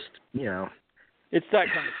 it's just it's that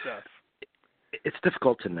kind of stuff. It's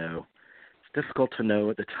difficult to know. It's difficult to know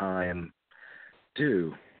at the time.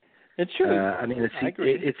 It's true. I mean,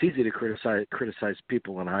 it's easy to criticize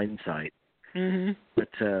people in hindsight, but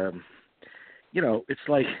it's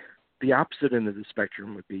like the opposite end of the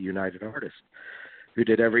spectrum would be United Artists, who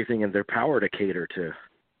did everything in their power to cater to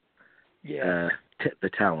the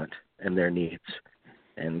talent and their needs,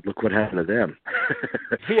 and look what happened to them.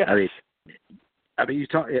 Yeah. I mean, you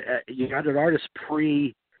talk United Artists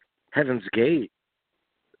pre Heaven's Gate.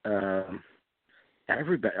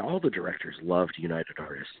 Everybody, all the directors loved United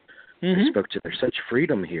Artists. They spoke to there's such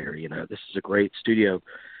freedom here. This is a great studio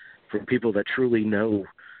for people that truly know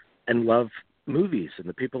and love movies and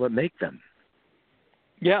the people that make them.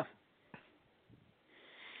 Yeah.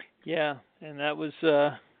 Yeah, and that was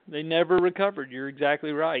they never recovered. You're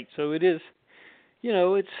exactly right. So it is,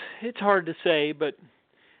 it's hard to say, but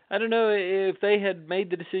I don't know if they had made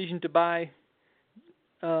the decision to buy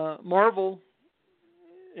Marvel,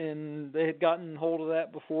 and they had gotten hold of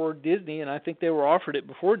that before Disney, and I think they were offered it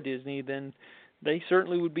before Disney, then they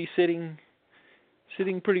certainly would be sitting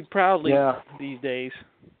pretty proudly these days.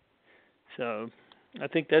 So I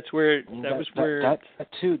think that's where that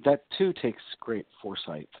too takes great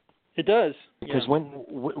foresight. It does, because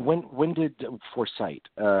when did foresight?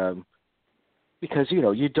 Because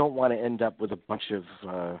you don't want to end up with a bunch of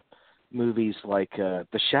movies like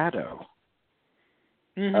The Shadow.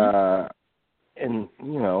 And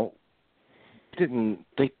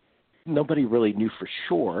nobody really knew for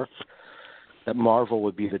sure that Marvel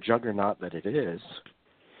would be the juggernaut that it is.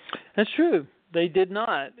 That's true. They did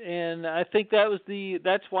not, and I think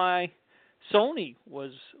that's why Sony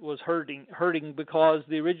was hurting because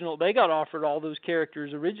the original, they got offered all those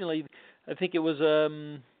characters originally. I think it was a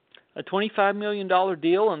 $25 million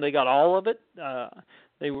deal, and they got all of it.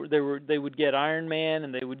 They would get Iron Man,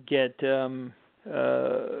 and they would get the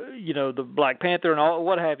Black Panther and all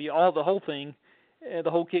what have you, all the whole thing, the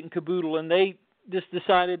whole kit and caboodle, and they just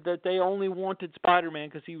decided that they only wanted Spider-Man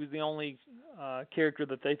because he was the only character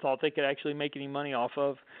that they thought they could actually make any money off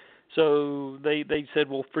of. So they said,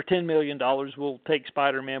 well, for $10 million, we'll take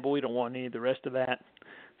Spider-Man, but we don't want any of the rest of that.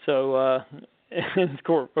 So, and of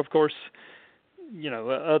course,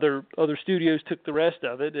 other studios took the rest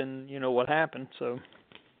of it, and you know what happened. So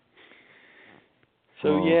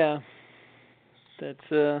yeah,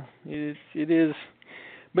 that's it is.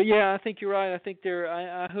 But yeah, I think you're right. I think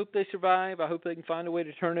I hope they survive. I hope they can find a way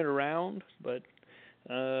to turn it around. But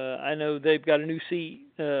I know they've got a new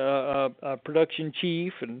a production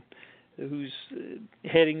chief, and who's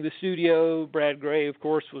heading the studio. Brad Gray, of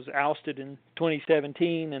course, was ousted in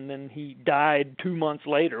 2017, and then he died 2 months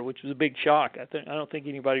later, which was a big shock. I don't think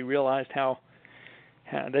anybody realized how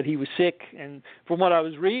that he was sick. And from what I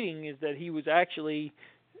was reading, is that he was actually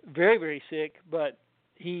very, very sick, but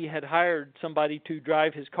he had hired somebody to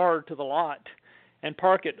drive his car to the lot and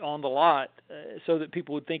park it on the lot so that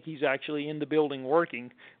people would think he's actually in the building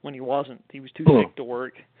working when he wasn't. He was too sick to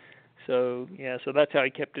work. So so that's how he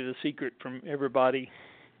kept it a secret from everybody.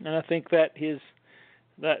 And I think that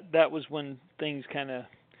that was when things kind of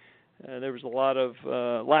there was a lot of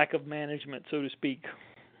lack of management, so to speak,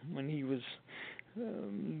 when he was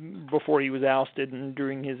before he was ousted and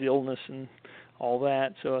during his illness and all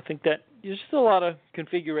that. So I think that there's just a lot of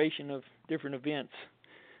configuration of different events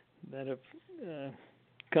that have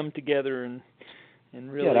come together and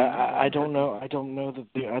really. Yeah, I don't know that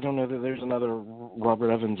there's another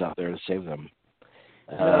Robert Evans out there to save them.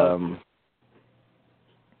 Because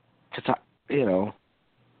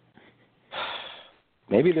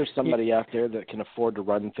maybe there's somebody out there that can afford to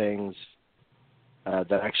run things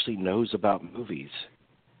that actually knows about movies.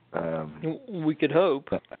 We could hope.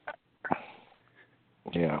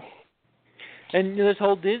 Yeah. And this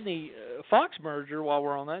whole Disney Fox merger, while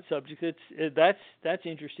we're on that subject, that's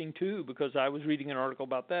interesting too, because I was reading an article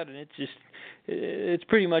about that, and it's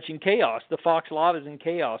pretty much in chaos. The Fox lot is in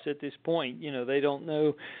chaos at this point. They don't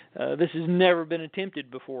know. This has never been attempted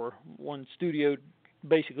before. One studio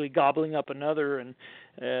basically gobbling up another, and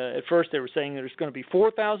at first they were saying there's going to be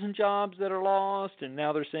 4,000 jobs that are lost, and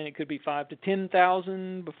now they're saying it could be 5,000 to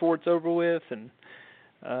 10,000 before it's over with, and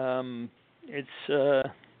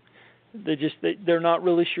they're not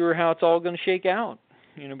really sure how it's all going to shake out,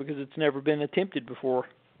 because it's never been attempted before.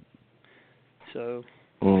 So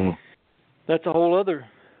that's a whole other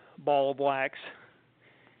ball of wax.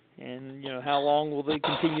 And how long will they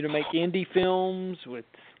continue to make indie films with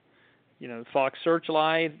Fox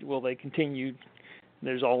Searchlight? Will they continue?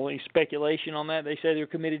 There's always speculation on that. They say they're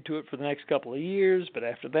committed to it for the next couple of years, but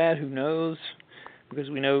after that, who knows? Because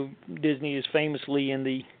we know Disney is famously in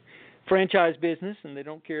the franchise business, and they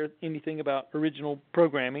don't care anything about original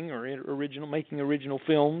programming or making original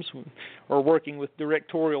films or working with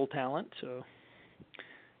directorial talent. So,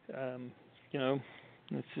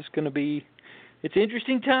 it's just going to be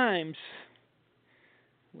interesting times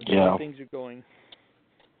with how things are going.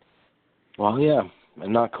 Well, yeah,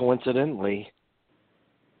 and not coincidentally,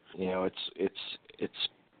 it's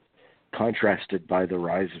contrasted by the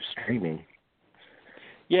rise of streaming.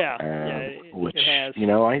 Yeah, which it has.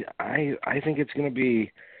 I think it's going to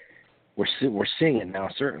be. We're seeing it now,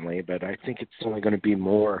 certainly, but I think it's only going to be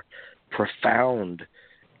more profound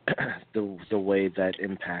the way that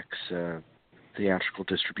impacts theatrical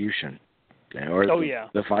distribution, or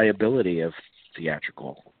the viability of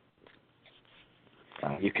theatrical.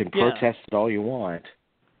 You can protest it all you want,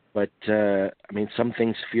 but some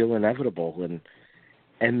things feel inevitable,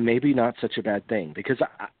 and maybe not such a bad thing, because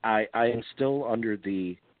I am still under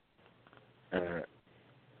the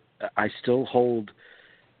I still hold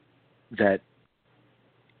that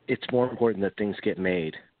it's more important that things get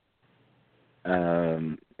made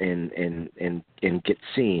and get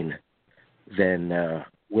seen than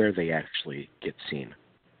where they actually get seen.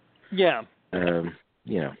 Yeah.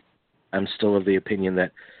 I'm still of the opinion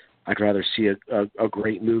that I'd rather see a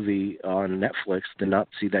great movie on Netflix than not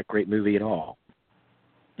see that great movie at all.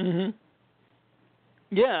 Mhm.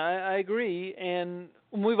 Yeah, I agree, and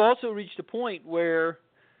we've also reached a point where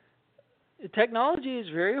technology is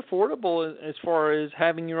very affordable as far as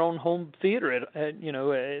having your own home theater,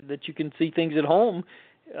 that you can see things at home,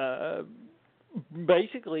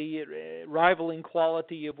 basically rivaling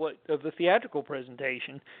quality of the theatrical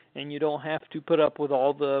presentation, and you don't have to put up with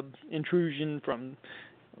all the intrusion from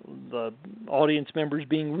the audience members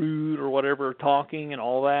being rude or whatever, talking and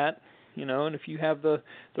all that. And if you have the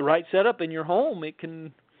right setup in your home, it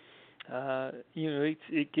can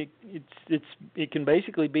it can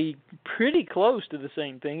basically be pretty close to the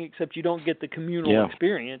same thing, except you don't get the communal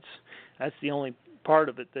experience. That's the only part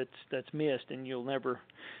of it that's missed, and you'll never,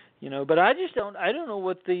 But I don't know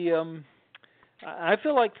what the. I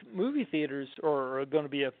feel like movie theaters are going to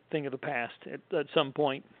be a thing of the past at some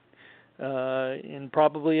point, and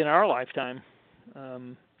probably in our lifetime.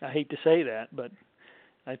 I hate to say that, but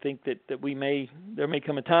I think that there may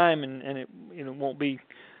come a time, and it won't be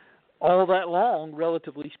all that long,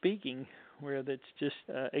 relatively speaking, where that's just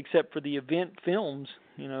except for the event films,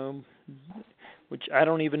 which I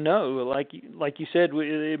don't even know. Like you said,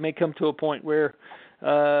 it may come to a point where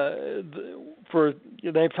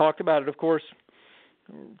they've talked about it, of course,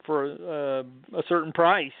 for a certain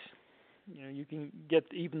price. You can get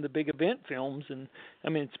even the big event films, and I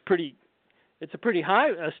mean it's a pretty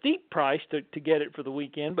steep price to get it for the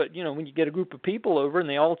weekend. But when you get a group of people over and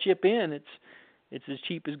they all chip in, it's as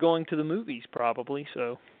cheap as going to the movies, probably.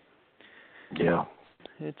 So, yeah,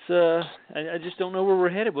 it's I just don't know where we're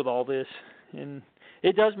headed with all this, and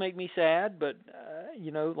it does make me sad. But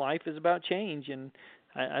life is about change, and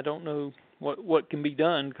I don't know what can be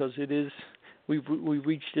done, because we've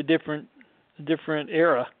reached a different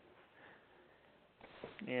era,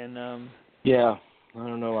 and yeah, I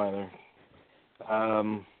don't know either.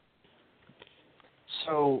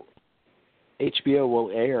 So HBO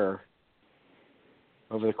will air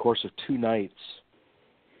over the course of 2 nights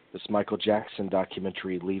this Michael Jackson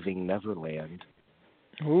documentary, Leaving Neverland.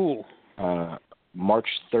 Ooh. March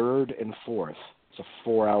 3rd and 4th. It's a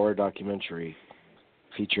 4-hour documentary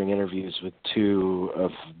featuring interviews with 2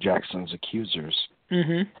 of Jackson's accusers.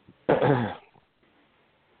 Mm-hmm.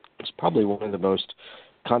 It's probably one of the most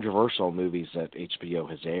controversial movies that HBO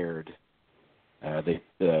has aired. I think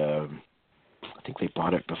they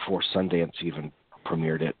bought it before Sundance even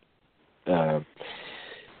premiered it.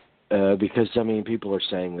 Because people are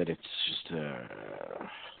saying that it's just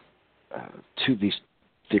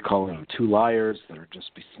they call them 2 liars that are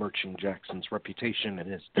just besmirching Jackson's reputation and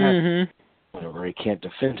his death, mm-hmm. whenever he can't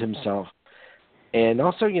defend himself. And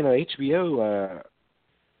also, HBO.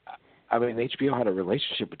 HBO had a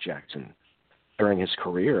relationship with Jackson during his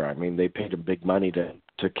career. They paid him big money to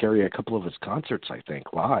carry a couple of his concerts, I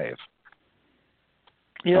think, live.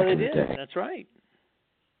 Yeah, they did. That's right.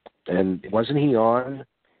 And wasn't he on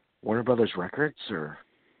Warner Brothers Records, or?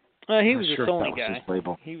 He was a Sony guy. His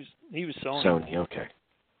label. He was Sony. Sony, okay.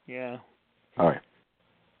 Yeah. All right.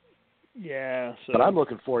 Yeah. So. But I'm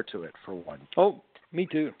looking forward to it, for one. Oh, me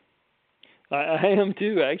too. I am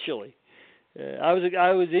too, actually. I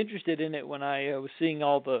was interested in it when I was seeing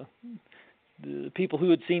all the people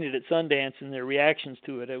who had seen it at Sundance and their reactions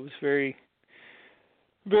to it. It was very,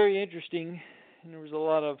 very interesting, and there was a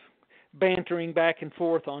lot of bantering back and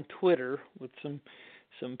forth on Twitter with some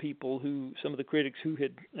people some of the critics who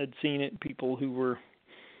had seen it, people who were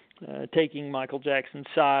taking Michael Jackson's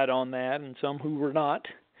side on that, and some who were not.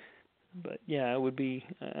 But yeah, it would be.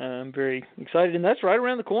 I'm very excited, and that's right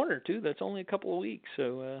around the corner too. That's only a couple of weeks,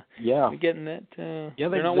 so we're getting that.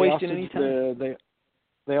 They're not wasting any time.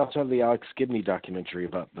 They also have the Alex Gibney documentary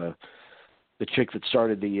about the chick that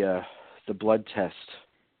started the blood test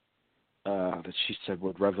that she said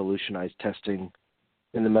would revolutionize testing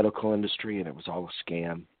in the medical industry, and it was all a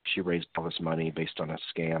scam. She raised all this money based on a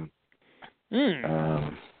scam.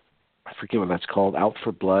 I forget what that's called. Out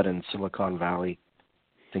for Blood in Silicon Valley,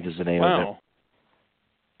 I think is the name of it.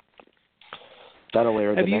 That'll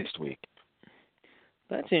air next week.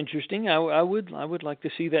 That's interesting. I would like to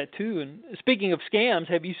see that too. And speaking of scams,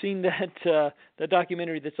 have you seen that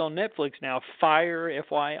documentary that's on Netflix now, Fire,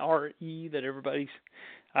 F-Y-R-E, that everybody's?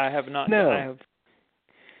 I have not. No. I have.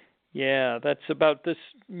 Yeah, that's about this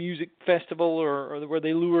music festival or where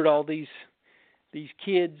they lured all these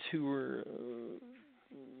kids who were,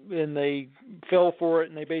 and they fell for it,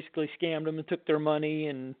 and they basically scammed them and took their money,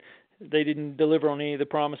 and they didn't deliver on any of the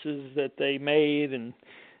promises that they made, and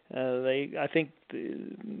I think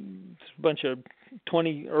a bunch of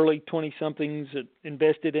early 20-somethings that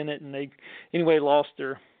invested in it, and they anyway lost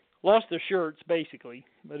their shirts basically.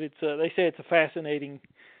 But it's they say it's a fascinating,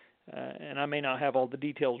 and I may not have all the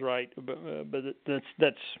details right, but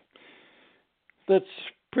that's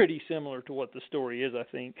pretty similar to what the story is, I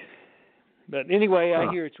think. But anyway,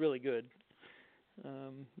 I hear it's really good.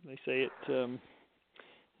 They say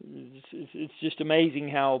it's just amazing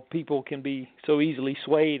how people can be so easily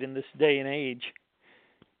swayed in this day and age.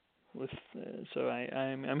 So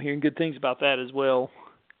I'm hearing good things about that as well.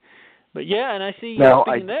 But yeah, and I see. Now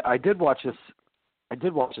I did watch this. I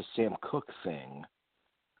did watch a Sam Cooke thing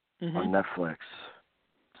on Netflix.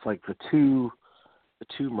 It's like the two the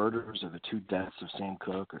 2 murders or the 2 deaths of Sam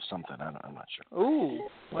Cooke or something. I'm not sure. Ooh.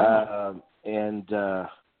 Wow. And it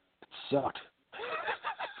sucked.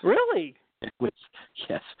 Really? It was,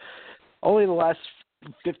 yes. Only the last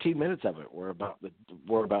 15 minutes of it were about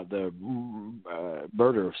the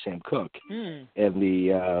murder of Sam Cooke and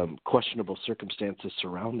the questionable circumstances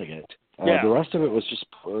surrounding it. The rest of it was just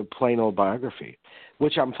plain old biography,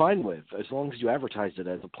 which I'm fine with as long as you advertise it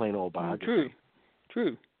as a plain old biography.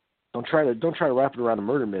 True. Don't try to wrap it around a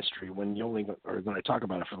murder mystery when you only are going to talk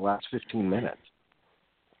about it for the last 15 minutes.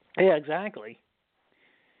 Yeah, exactly.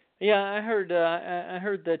 Yeah, I heard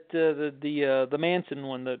that the Manson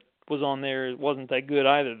one that was on there wasn't that good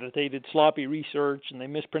either. That they did sloppy research and they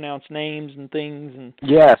mispronounced names and things. And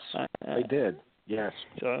yes, they did. Yes.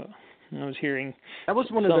 So I was hearing that was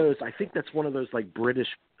one of those. I think that's one of those like British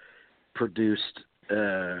produced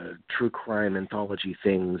true crime anthology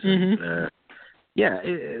things. And,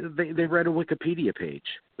 they read a Wikipedia page.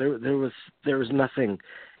 There was nothing,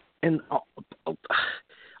 and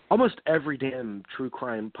almost every damn true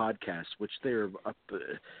crime podcast, which they're up,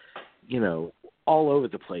 all over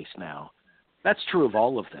the place now. That's true of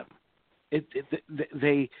all of them.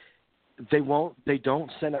 They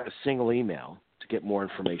don't send out a single email to get more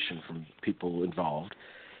information from people involved.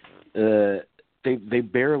 They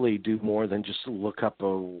barely do more than just look up a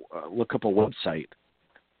website.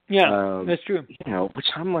 Yeah, that's true. Which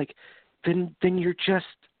I'm like, then you're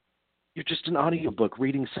just an audiobook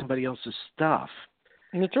reading somebody else's stuff.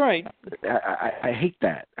 That's right. I hate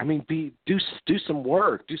that. I mean, do some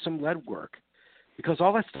work, do some lead work, because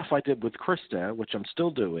all that stuff I did with Krista, which I'm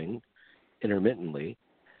still doing intermittently,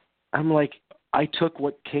 I'm like, I took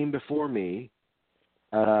what came before me,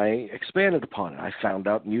 I expanded upon it. I found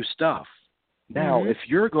out new stuff. Now, if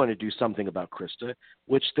you're going to do something about Krista,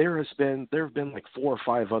 which there have been like 4 or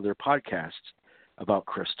 5 other podcasts about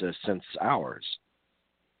Krista since ours.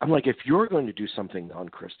 I'm like, if you're going to do something on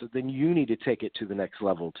Krista, then you need to take it to the next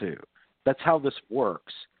level too. That's how this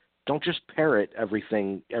works. Don't just parrot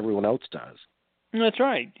everything everyone else does. That's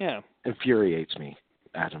right. Yeah. Infuriates me,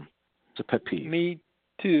 Adam. It's a pet peeve. Me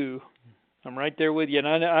too. I'm right there with you, and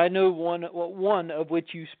I know one of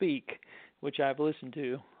which you speak, which I've listened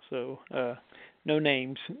to. So no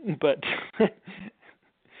names, but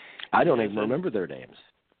I don't even remember their names.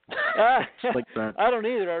 Like that, I don't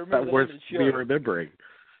either. I remember that worth me remembering.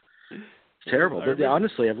 It's terrible. But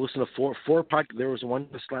honestly, I've listened to 4 podcasts. There was one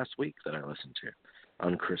this last week that I listened to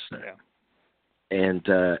on Krista. Yeah. And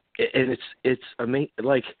it's amazing.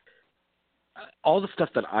 Like all the stuff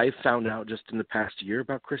that I found out just in the past year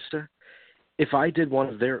about Krista, if I did one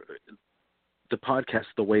of the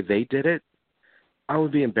podcasts the way they did it, I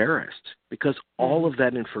would be embarrassed because all of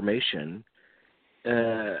that information,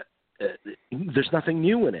 there's nothing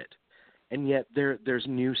new in it, and yet there's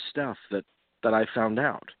new stuff that I found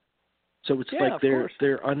out. So it's like they're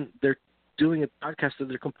doing a podcast that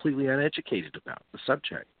they're completely uneducated about the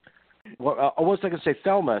subject. Well, what was I going to say?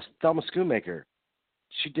 Thelma Schoonmaker,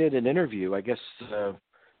 she did an interview. I guess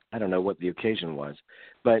I don't know what the occasion was,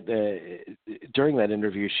 but during that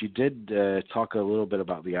interview, she did talk a little bit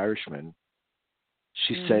about The Irishman.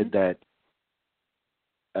 She said that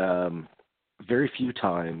very few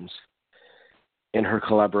times in her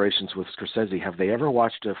collaborations with Scorsese have they ever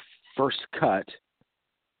watched a first cut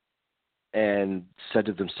and said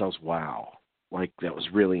to themselves, wow, like that was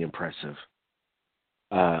really impressive.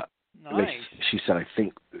 Nice. She said, I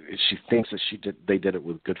think she thinks that they did it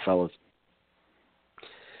with Goodfellas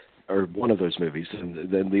or one of those movies, and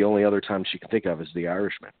then the only other time she can think of is The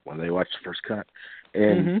Irishman when they watched the first cut.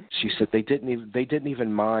 And she said they didn't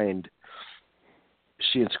even mind.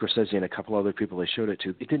 She and Scorsese and a couple other people they showed it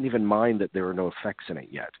to, they didn't even mind that there were no effects in it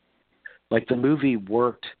yet. Like the movie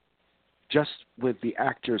worked just with the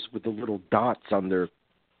actors with the little dots on their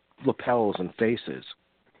lapels and faces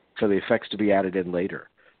for the effects to be added in later.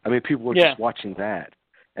 I mean, people were just watching that,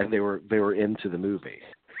 and they were into the movie.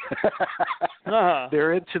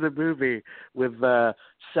 They're into the movie with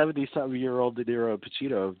 70-something-year-old De Niro and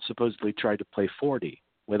Pacino supposedly tried to play 40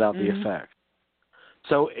 without the effect.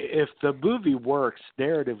 So if the movie works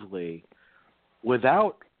narratively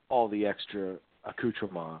without all the extra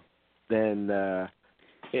accoutrement, then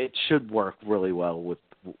it should work really well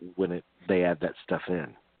when they add that stuff in.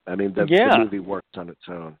 I mean, the movie works on its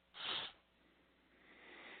own.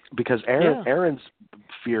 Because Aaron's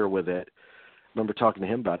fear with it, I remember talking to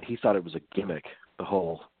him about it, he thought it was a gimmick,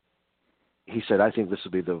 he said, I think this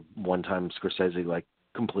will be the one time Scorsese like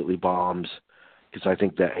completely bombs because I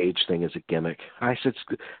think that age thing is a gimmick. I said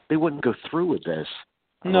they wouldn't go through with this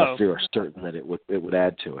unless they were certain that it would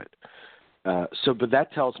add to it. But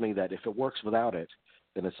that tells me that if it works without it,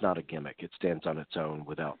 and it's not a gimmick. It stands on its own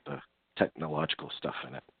without the technological stuff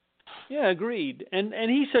in it. Yeah, agreed. And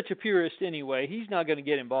he's such a purist anyway. He's not going to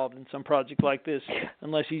get involved in some project like this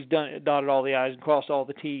unless he's dotted all the I's and crossed all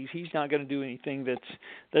the T's. He's not going to do anything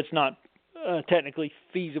that's not technically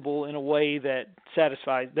feasible in a way that's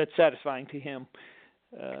satisfying to him,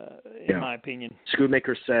 in my opinion.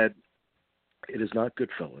 Schoonmaker said, "It is not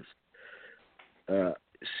Goodfellas."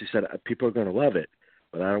 She said, "People are going to love it,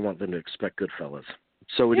 but I don't want them to expect Goodfellas."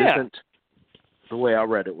 So it isn't. The way I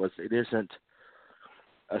read it was, it isn't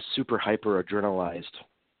a super hyper adrenalized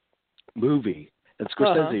movie. And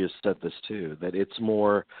Scorsese has said this too, that it's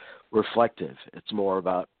more reflective. It's more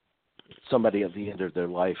about somebody at the end of their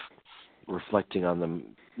life reflecting on the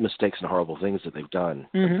mistakes and horrible things that they've done,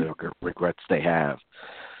 the regrets they have.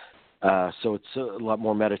 So it's a lot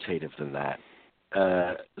more meditative than that.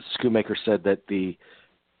 Schoonmaker said that the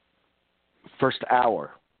first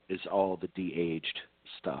hour is all the de-aged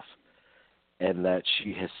stuff, and that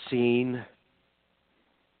she has seen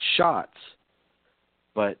shots,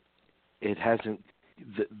 but it hasn't.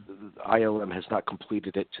 The ILM has not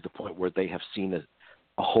completed it to the point where they have seen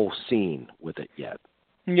a whole scene with it yet.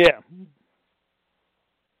 Yeah.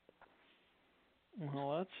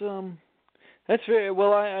 Well, that's very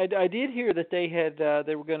well. I did hear that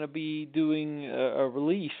they were going to be doing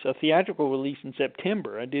a theatrical release in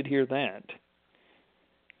September. I did hear that.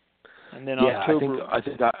 And then October.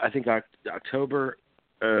 I think October.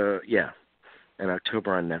 And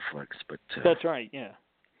October on Netflix. But that's right. Yeah.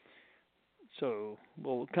 So,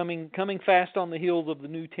 well, coming fast on the heels of the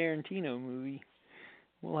new Tarantino movie,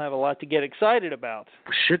 we'll have a lot to get excited about.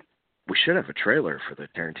 We should have a trailer for the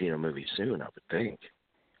Tarantino movie soon, I would think.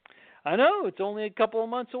 I know, it's only a couple of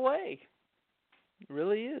months away. It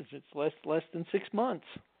really is. It's less than 6 months.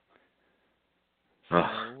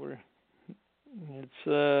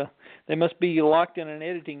 So they must be locked in an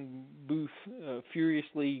editing booth,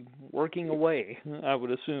 furiously working away, I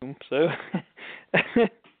would assume. So.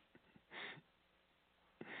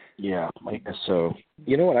 Yeah. So,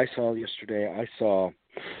 you know what I saw yesterday? I saw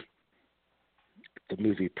the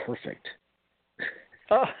movie Perfect.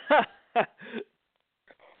 Oh.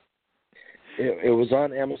 It was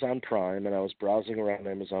on Amazon Prime, and I was browsing around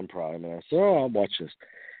Amazon Prime, and I said, I'll watch this.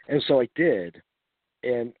 And so I did.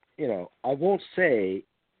 And, I won't say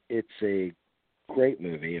it's a great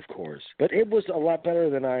movie, of course, but it was a lot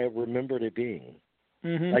better than I remembered it being.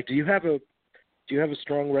 Mm-hmm. Like, do you have a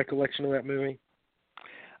strong recollection of that movie?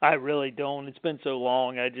 I really don't. It's been so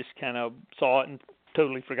long. I just kind of saw it and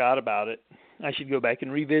totally forgot about it. I should go back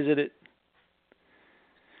and revisit it.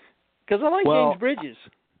 Because I like James Bridges.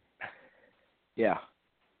 Yeah.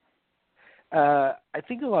 I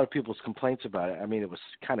think a lot of people's complaints about it, it was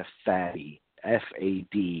kind of fatty.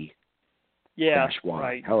 FAD. Yeah, -Y,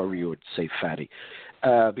 right. However you would say fatty.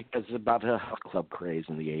 Because about the health club craze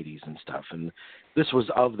in the 80s and stuff. And this was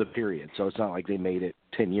of the period, so it's not like they made it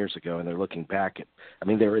 10 years ago and they're looking back at,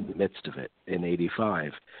 they were in the midst of it in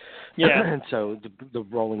 85. Yeah. And so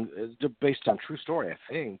they're based on true story, I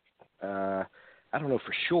think. I don't know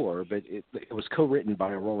for sure, but it was co-written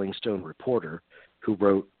by a Rolling Stone reporter who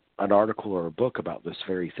wrote an article or a book about this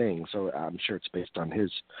very thing, so I'm sure it's based on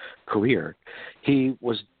his career. He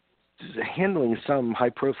was handling some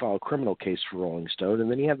high-profile criminal case for Rolling Stone,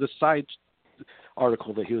 and then he had this side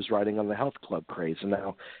article that he was writing on the health club craze and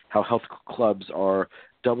now how health clubs are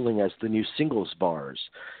doubling as the new singles bars.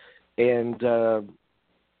 And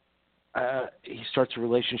he starts a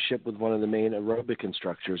relationship with one of the main aerobic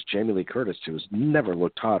instructors, Jamie Lee Curtis, who has never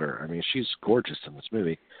looked hotter. She's gorgeous in this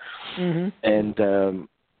movie. Mm-hmm.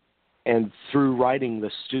 And through writing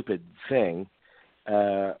this stupid thing,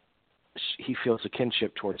 he feels a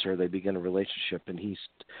kinship towards her. They begin a relationship, and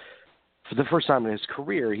for the first time in his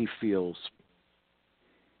career, he feels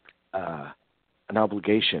an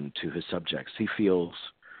obligation to his subjects. He feels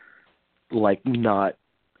like not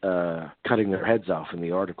cutting their heads off in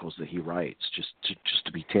the articles that he writes, just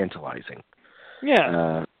to be tantalizing.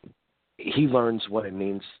 Yeah. He learns what it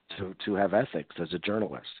means to have ethics as a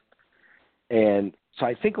journalist. And so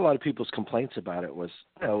I think a lot of people's complaints about it was,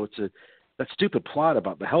 it's that stupid plot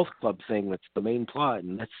about the health club thing that's the main plot,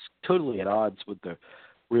 and that's totally at odds with the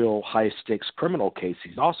real high-stakes criminal case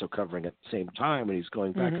he's also covering at the same time, and he's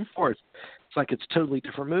going back and forth. It's like it's totally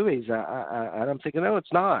different movies. And I'm thinking, no,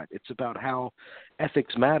 it's not. It's about how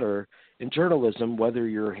ethics matter in journalism, whether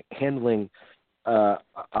you're handling a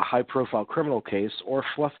high-profile criminal case or a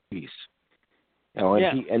fluff piece.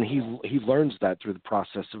 And he learns that through the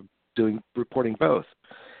process of reporting both.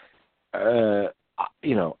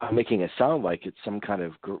 I'm making it sound like it's some kind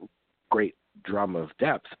of great drama of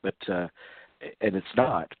depth, but and it's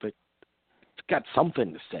not. But got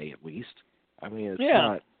something to say at least. I mean,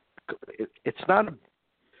 it's not an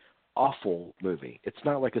awful movie. It's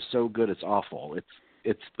not like a so good it's awful.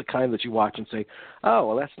 It's the kind that you watch and say, oh,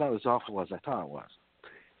 well, that's not as awful as I thought it was.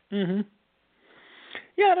 Mhm.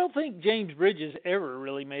 Yeah, I don't think James Bridges ever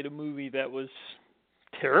really made a movie that was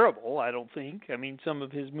terrible, I don't think. I mean, some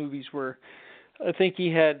of his movies were, I think he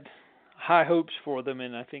had high hopes for them,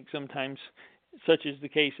 and I think sometimes, such is the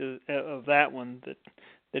case of that one,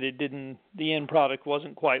 that it didn't, the end product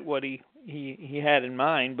wasn't quite what he had in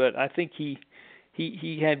mind, but I think he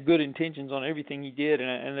had good intentions on everything he did,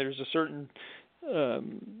 and there's a certain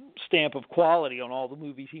stamp of quality on all the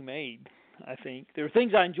movies he made, I think. There are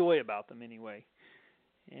things I enjoy about them anyway.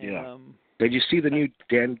 And, yeah. Did you see the new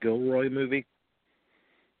Dan Gilroy movie?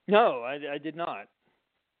 No, I did not.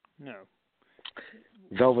 No.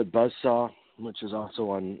 Velvet Buzzsaw, which is also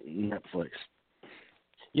on Netflix.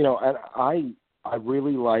 You know, and I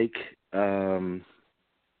really like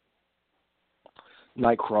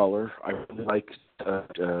Nightcrawler. I really like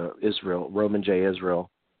Israel, Roman J. Israel.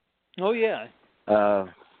 Oh, yeah.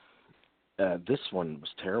 This one was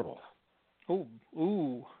terrible. Oh,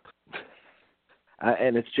 ooh.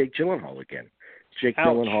 And it's Jake Gyllenhaal again. Jake Ouch.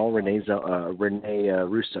 Gyllenhaal, Renee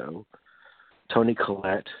Russo, Toni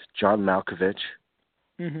Collette, John Malkovich.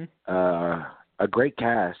 Mm-hmm. A great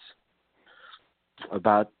cast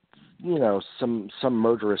about, you know, some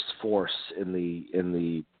murderous force in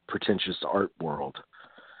the pretentious art world,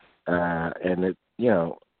 and it, you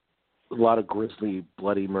know, a lot of grisly,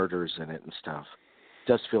 bloody murders in it and stuff.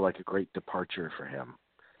 It does feel like a great departure for him.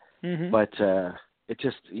 Mm-hmm. But it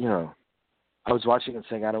just, you know, I was watching and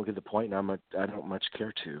saying I don't get the point, and I don't much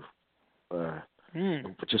care to.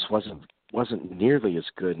 It just wasn't nearly as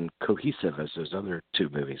good and cohesive as those other two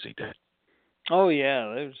movies he did. Oh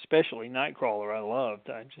yeah, especially Nightcrawler. I loved.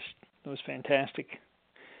 It was fantastic.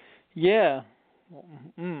 Yeah.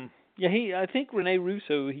 Yeah. I think Renee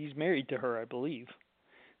Russo. He's married to her, I believe.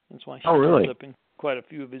 That's why she really? shows up in quite a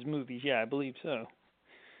few of his movies. Yeah, I believe so.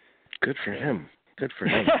 Good for him. Good for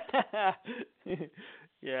him.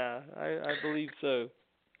 Yeah, I believe so.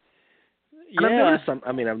 And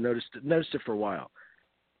Yeah. I've noticed it for a while,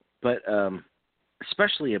 but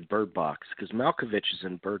especially in Bird Box, because Malkovich is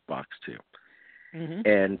in Bird Box too,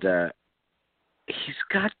 and he's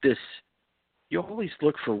got this. You always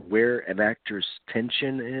look for where an actor's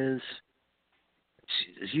tension is.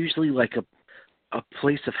 It's usually like a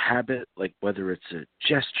place of habit, like whether it's a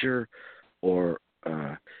gesture or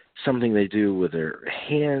something they do with their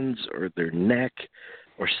hands or their neck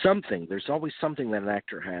or something. There's always something that an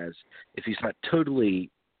actor has, if he's not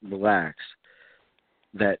totally relaxed,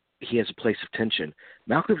 that he has a place of tension.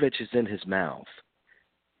 Malkovich is in his mouth.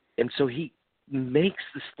 And so he makes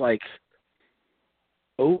this like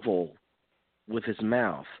oval with his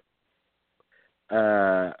mouth,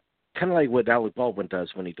 kind of like what Alec Baldwin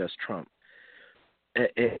does when he does Trump.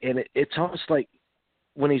 And it's almost like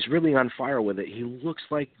when he's really on fire with it, he looks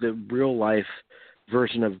like the real life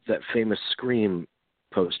version of that famous Scream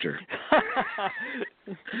poster.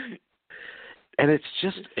 And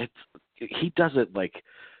he does it like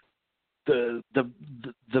the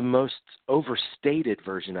most overstated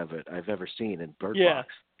version of it I've ever seen in Bird Box.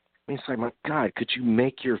 I mean, it's like, my God, could you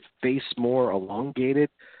make your face more elongated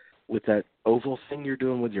with that oval thing you're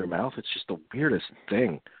doing with your mouth? It's just the weirdest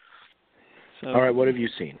thing. So, all right, what have you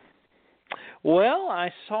seen? Well,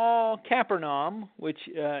 I saw Capernaum, which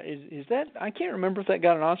is that, I can't remember if that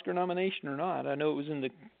got an Oscar nomination or not. I know it was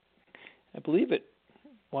I believe it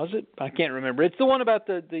was it. I can't remember. It's the one about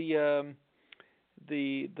the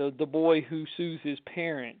boy who sues his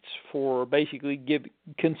parents for basically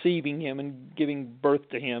conceiving him and giving birth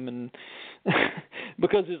to him, and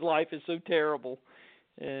because his life is so terrible.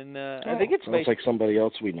 And I think it's sounds like somebody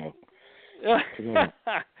else we know.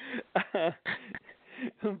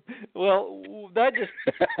 Well, that just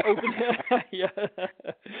opened. Yeah.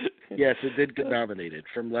 Yes, it did get nominated,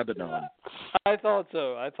 from Lebanon. I thought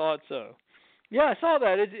so. Yeah, I saw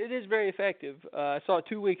that. It is very effective. I saw it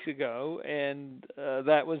 2 weeks ago, and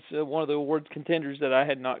that was one of the awards contenders that I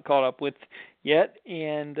had not caught up with yet.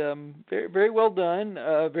 And very, very well done.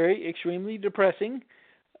 Very extremely depressing,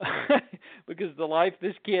 because the life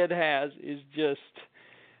this kid has is just,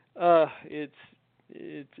 it's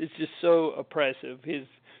just so oppressive.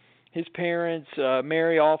 His parents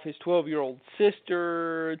marry off his 12-year-old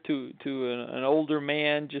sister to an older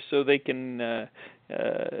man just so they can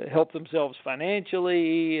help themselves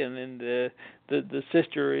financially, and then the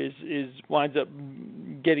sister winds up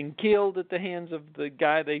getting killed at the hands of the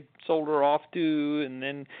guy they sold her off to, and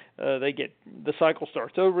then the cycle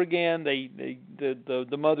starts over again.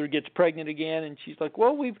 The mother gets pregnant again, and she's like,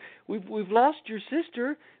 "Well, we've lost your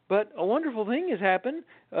sister, but a wonderful thing has happened.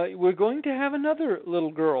 We're going to have another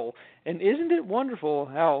little girl, and isn't it wonderful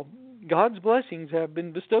how God's blessings have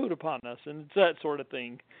been bestowed upon us?" And it's that sort of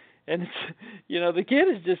thing. And it's, the kid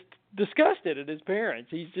is just disgusted at his parents.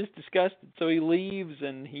 He's just disgusted. So he leaves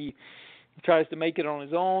and he tries to make it on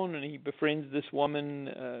his own, and he befriends this woman,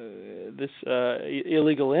 this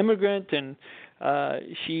illegal immigrant, and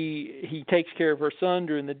he takes care of her son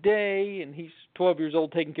during the day, and he's 12 years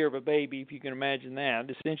old taking care of a baby, if you can imagine that,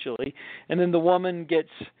 essentially. And then the woman gets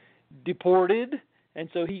deported, and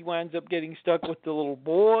so he winds up getting stuck with the little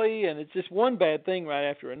boy, and it's just one bad thing right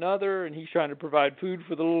after another, and he's trying to provide food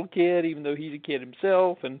for the little kid, even though he's a kid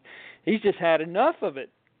himself, and he's just had enough of it.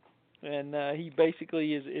 And he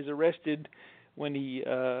basically is arrested when he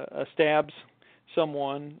stabs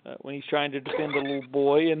someone when he's trying to defend the little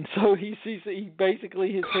boy, and so he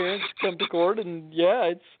basically his parents come to court, and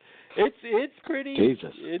it's pretty.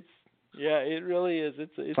 Jesus. It really is.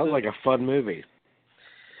 It's sounds like a fun movie.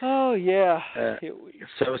 Oh yeah.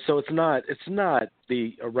 So it's not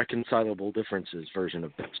the irreconcilable differences version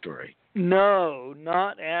of that story. No,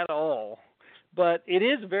 not at all. But it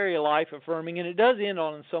is very life-affirming, and it does end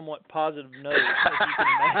on a somewhat positive note, if you can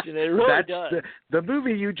imagine. It really does. The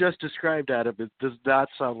movie you just described, Adam, does not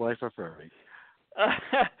sound life-affirming.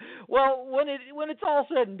 Well, when it's all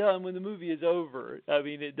said and done, when the movie is over, I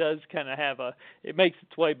mean, it does kind of have it makes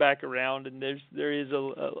its way back around, and there is a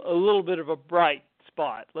little bit of a bright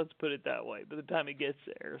spot. Let's put it that way. By the time it gets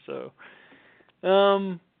there, so.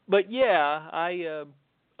 But yeah,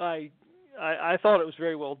 I thought it was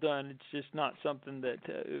very well done. It's just not something that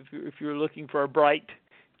if you're looking for a bright,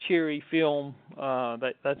 cheery film,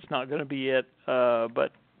 that's not going to be it.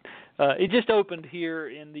 But it just opened here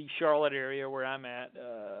in the Charlotte area where I'm at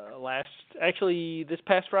this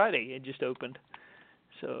past Friday. It just opened.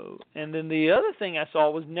 So, and then the other thing I saw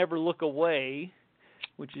was Never Look Away,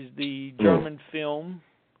 which is the German film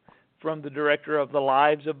from the director of The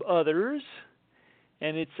Lives of Others.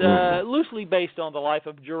 And it's loosely based on the life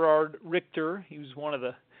of Gerhard Richter. He was one of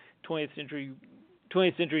the 20th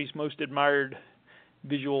century's most admired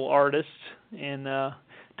visual artists, and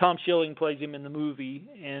Tom Schilling plays him in the movie.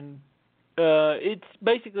 And it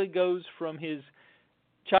basically goes from his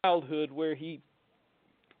childhood, where his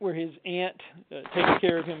aunt takes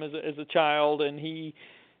care of him as a child, and his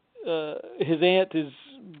aunt is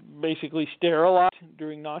basically sterilized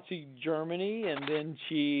during Nazi Germany, and then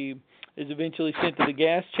she is eventually sent to the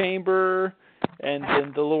gas chamber, and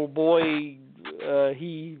then the little boy,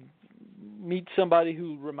 he meets somebody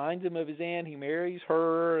who reminds him of his aunt. He marries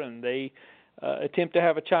her, and they attempt to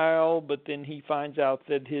have a child, but then he finds out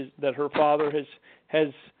that her father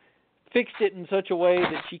has fixed it in such a way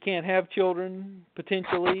that she can't have children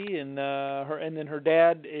potentially, and then her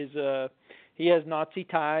dad is he has Nazi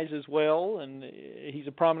ties as well, and he's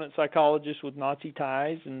a prominent psychologist with Nazi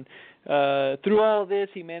ties. And through all of this,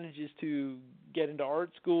 he manages to get into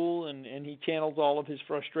art school, and he channels all of his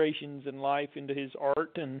frustrations in life into his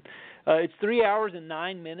art. And it's 3 hours and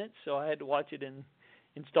 9 minutes, so I had to watch it in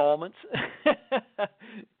installments.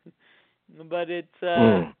 But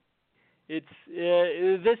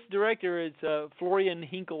this director is Florian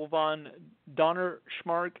Hinkel von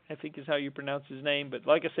Donnerschmarck, I think is how you pronounce his name. But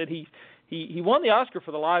like I said, he won the Oscar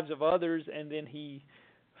for The Lives of Others, and then he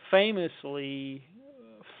famously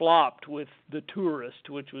flopped with The Tourist,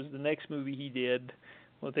 which was the next movie he did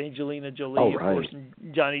with Angelina Jolie, of course, and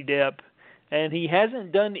Johnny Depp. And he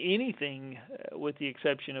hasn't done anything, with the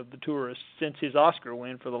exception of The Tourist, since his Oscar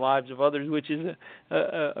win for The Lives of Others, which is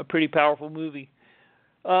a pretty powerful movie.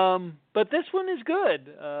 But this one is good.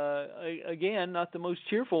 Again, not the most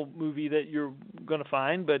cheerful movie that you're going to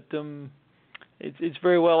find, but it's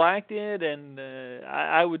very well acted, and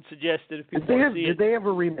I would suggest that if people want to see it. Did they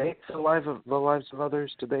ever remake The Lives of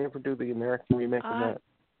Others? Did they ever do the American remake of that? I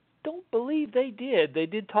don't believe they did. They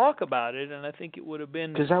did talk about it, and I think it would have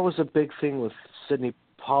been... Because that was a big thing with Sidney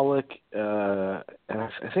Pollack, and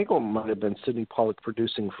I think it might have been Sidney Pollack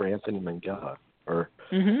producing for Anthony Minghella, or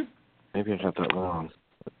maybe I got that wrong.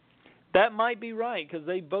 That might be right, because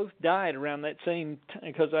they both died around that same time.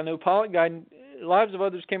 Because I know Pollack died. Lives of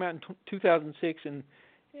Others came out in 2006, and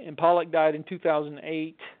Pollack died in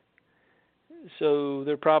 2008. So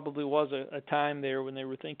there probably was a time there when they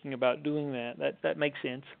were thinking about doing that. That makes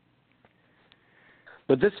sense.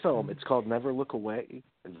 But this film, it's called Never Look Away.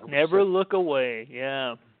 Never Look Away,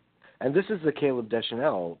 yeah. And this is the Caleb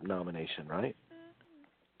Deschanel nomination, right?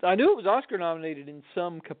 I knew it was Oscar nominated in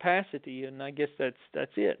some capacity, and I guess that's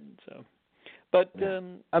it. So, but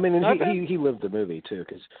I mean, and he lived the movie too,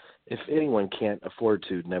 because if anyone can't afford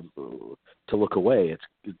to look away, it's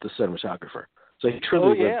the cinematographer. So he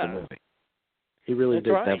truly lived the movie. He really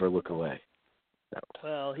did never look away. No.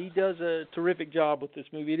 Well, he does a terrific job with this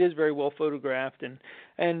movie. It is very well photographed,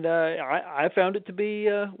 and I found it to be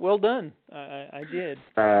well done. I did.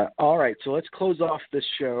 All right, so let's close off this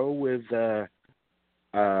show with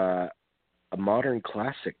a modern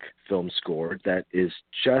classic film score that is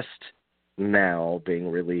just now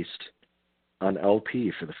being released on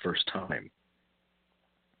LP for the first time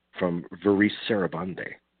from Varis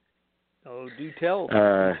Sarabande. Oh, do tell.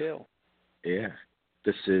 Do tell. Yeah.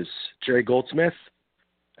 This is Jerry Goldsmith,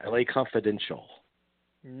 L.A. Confidential.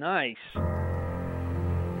 Nice.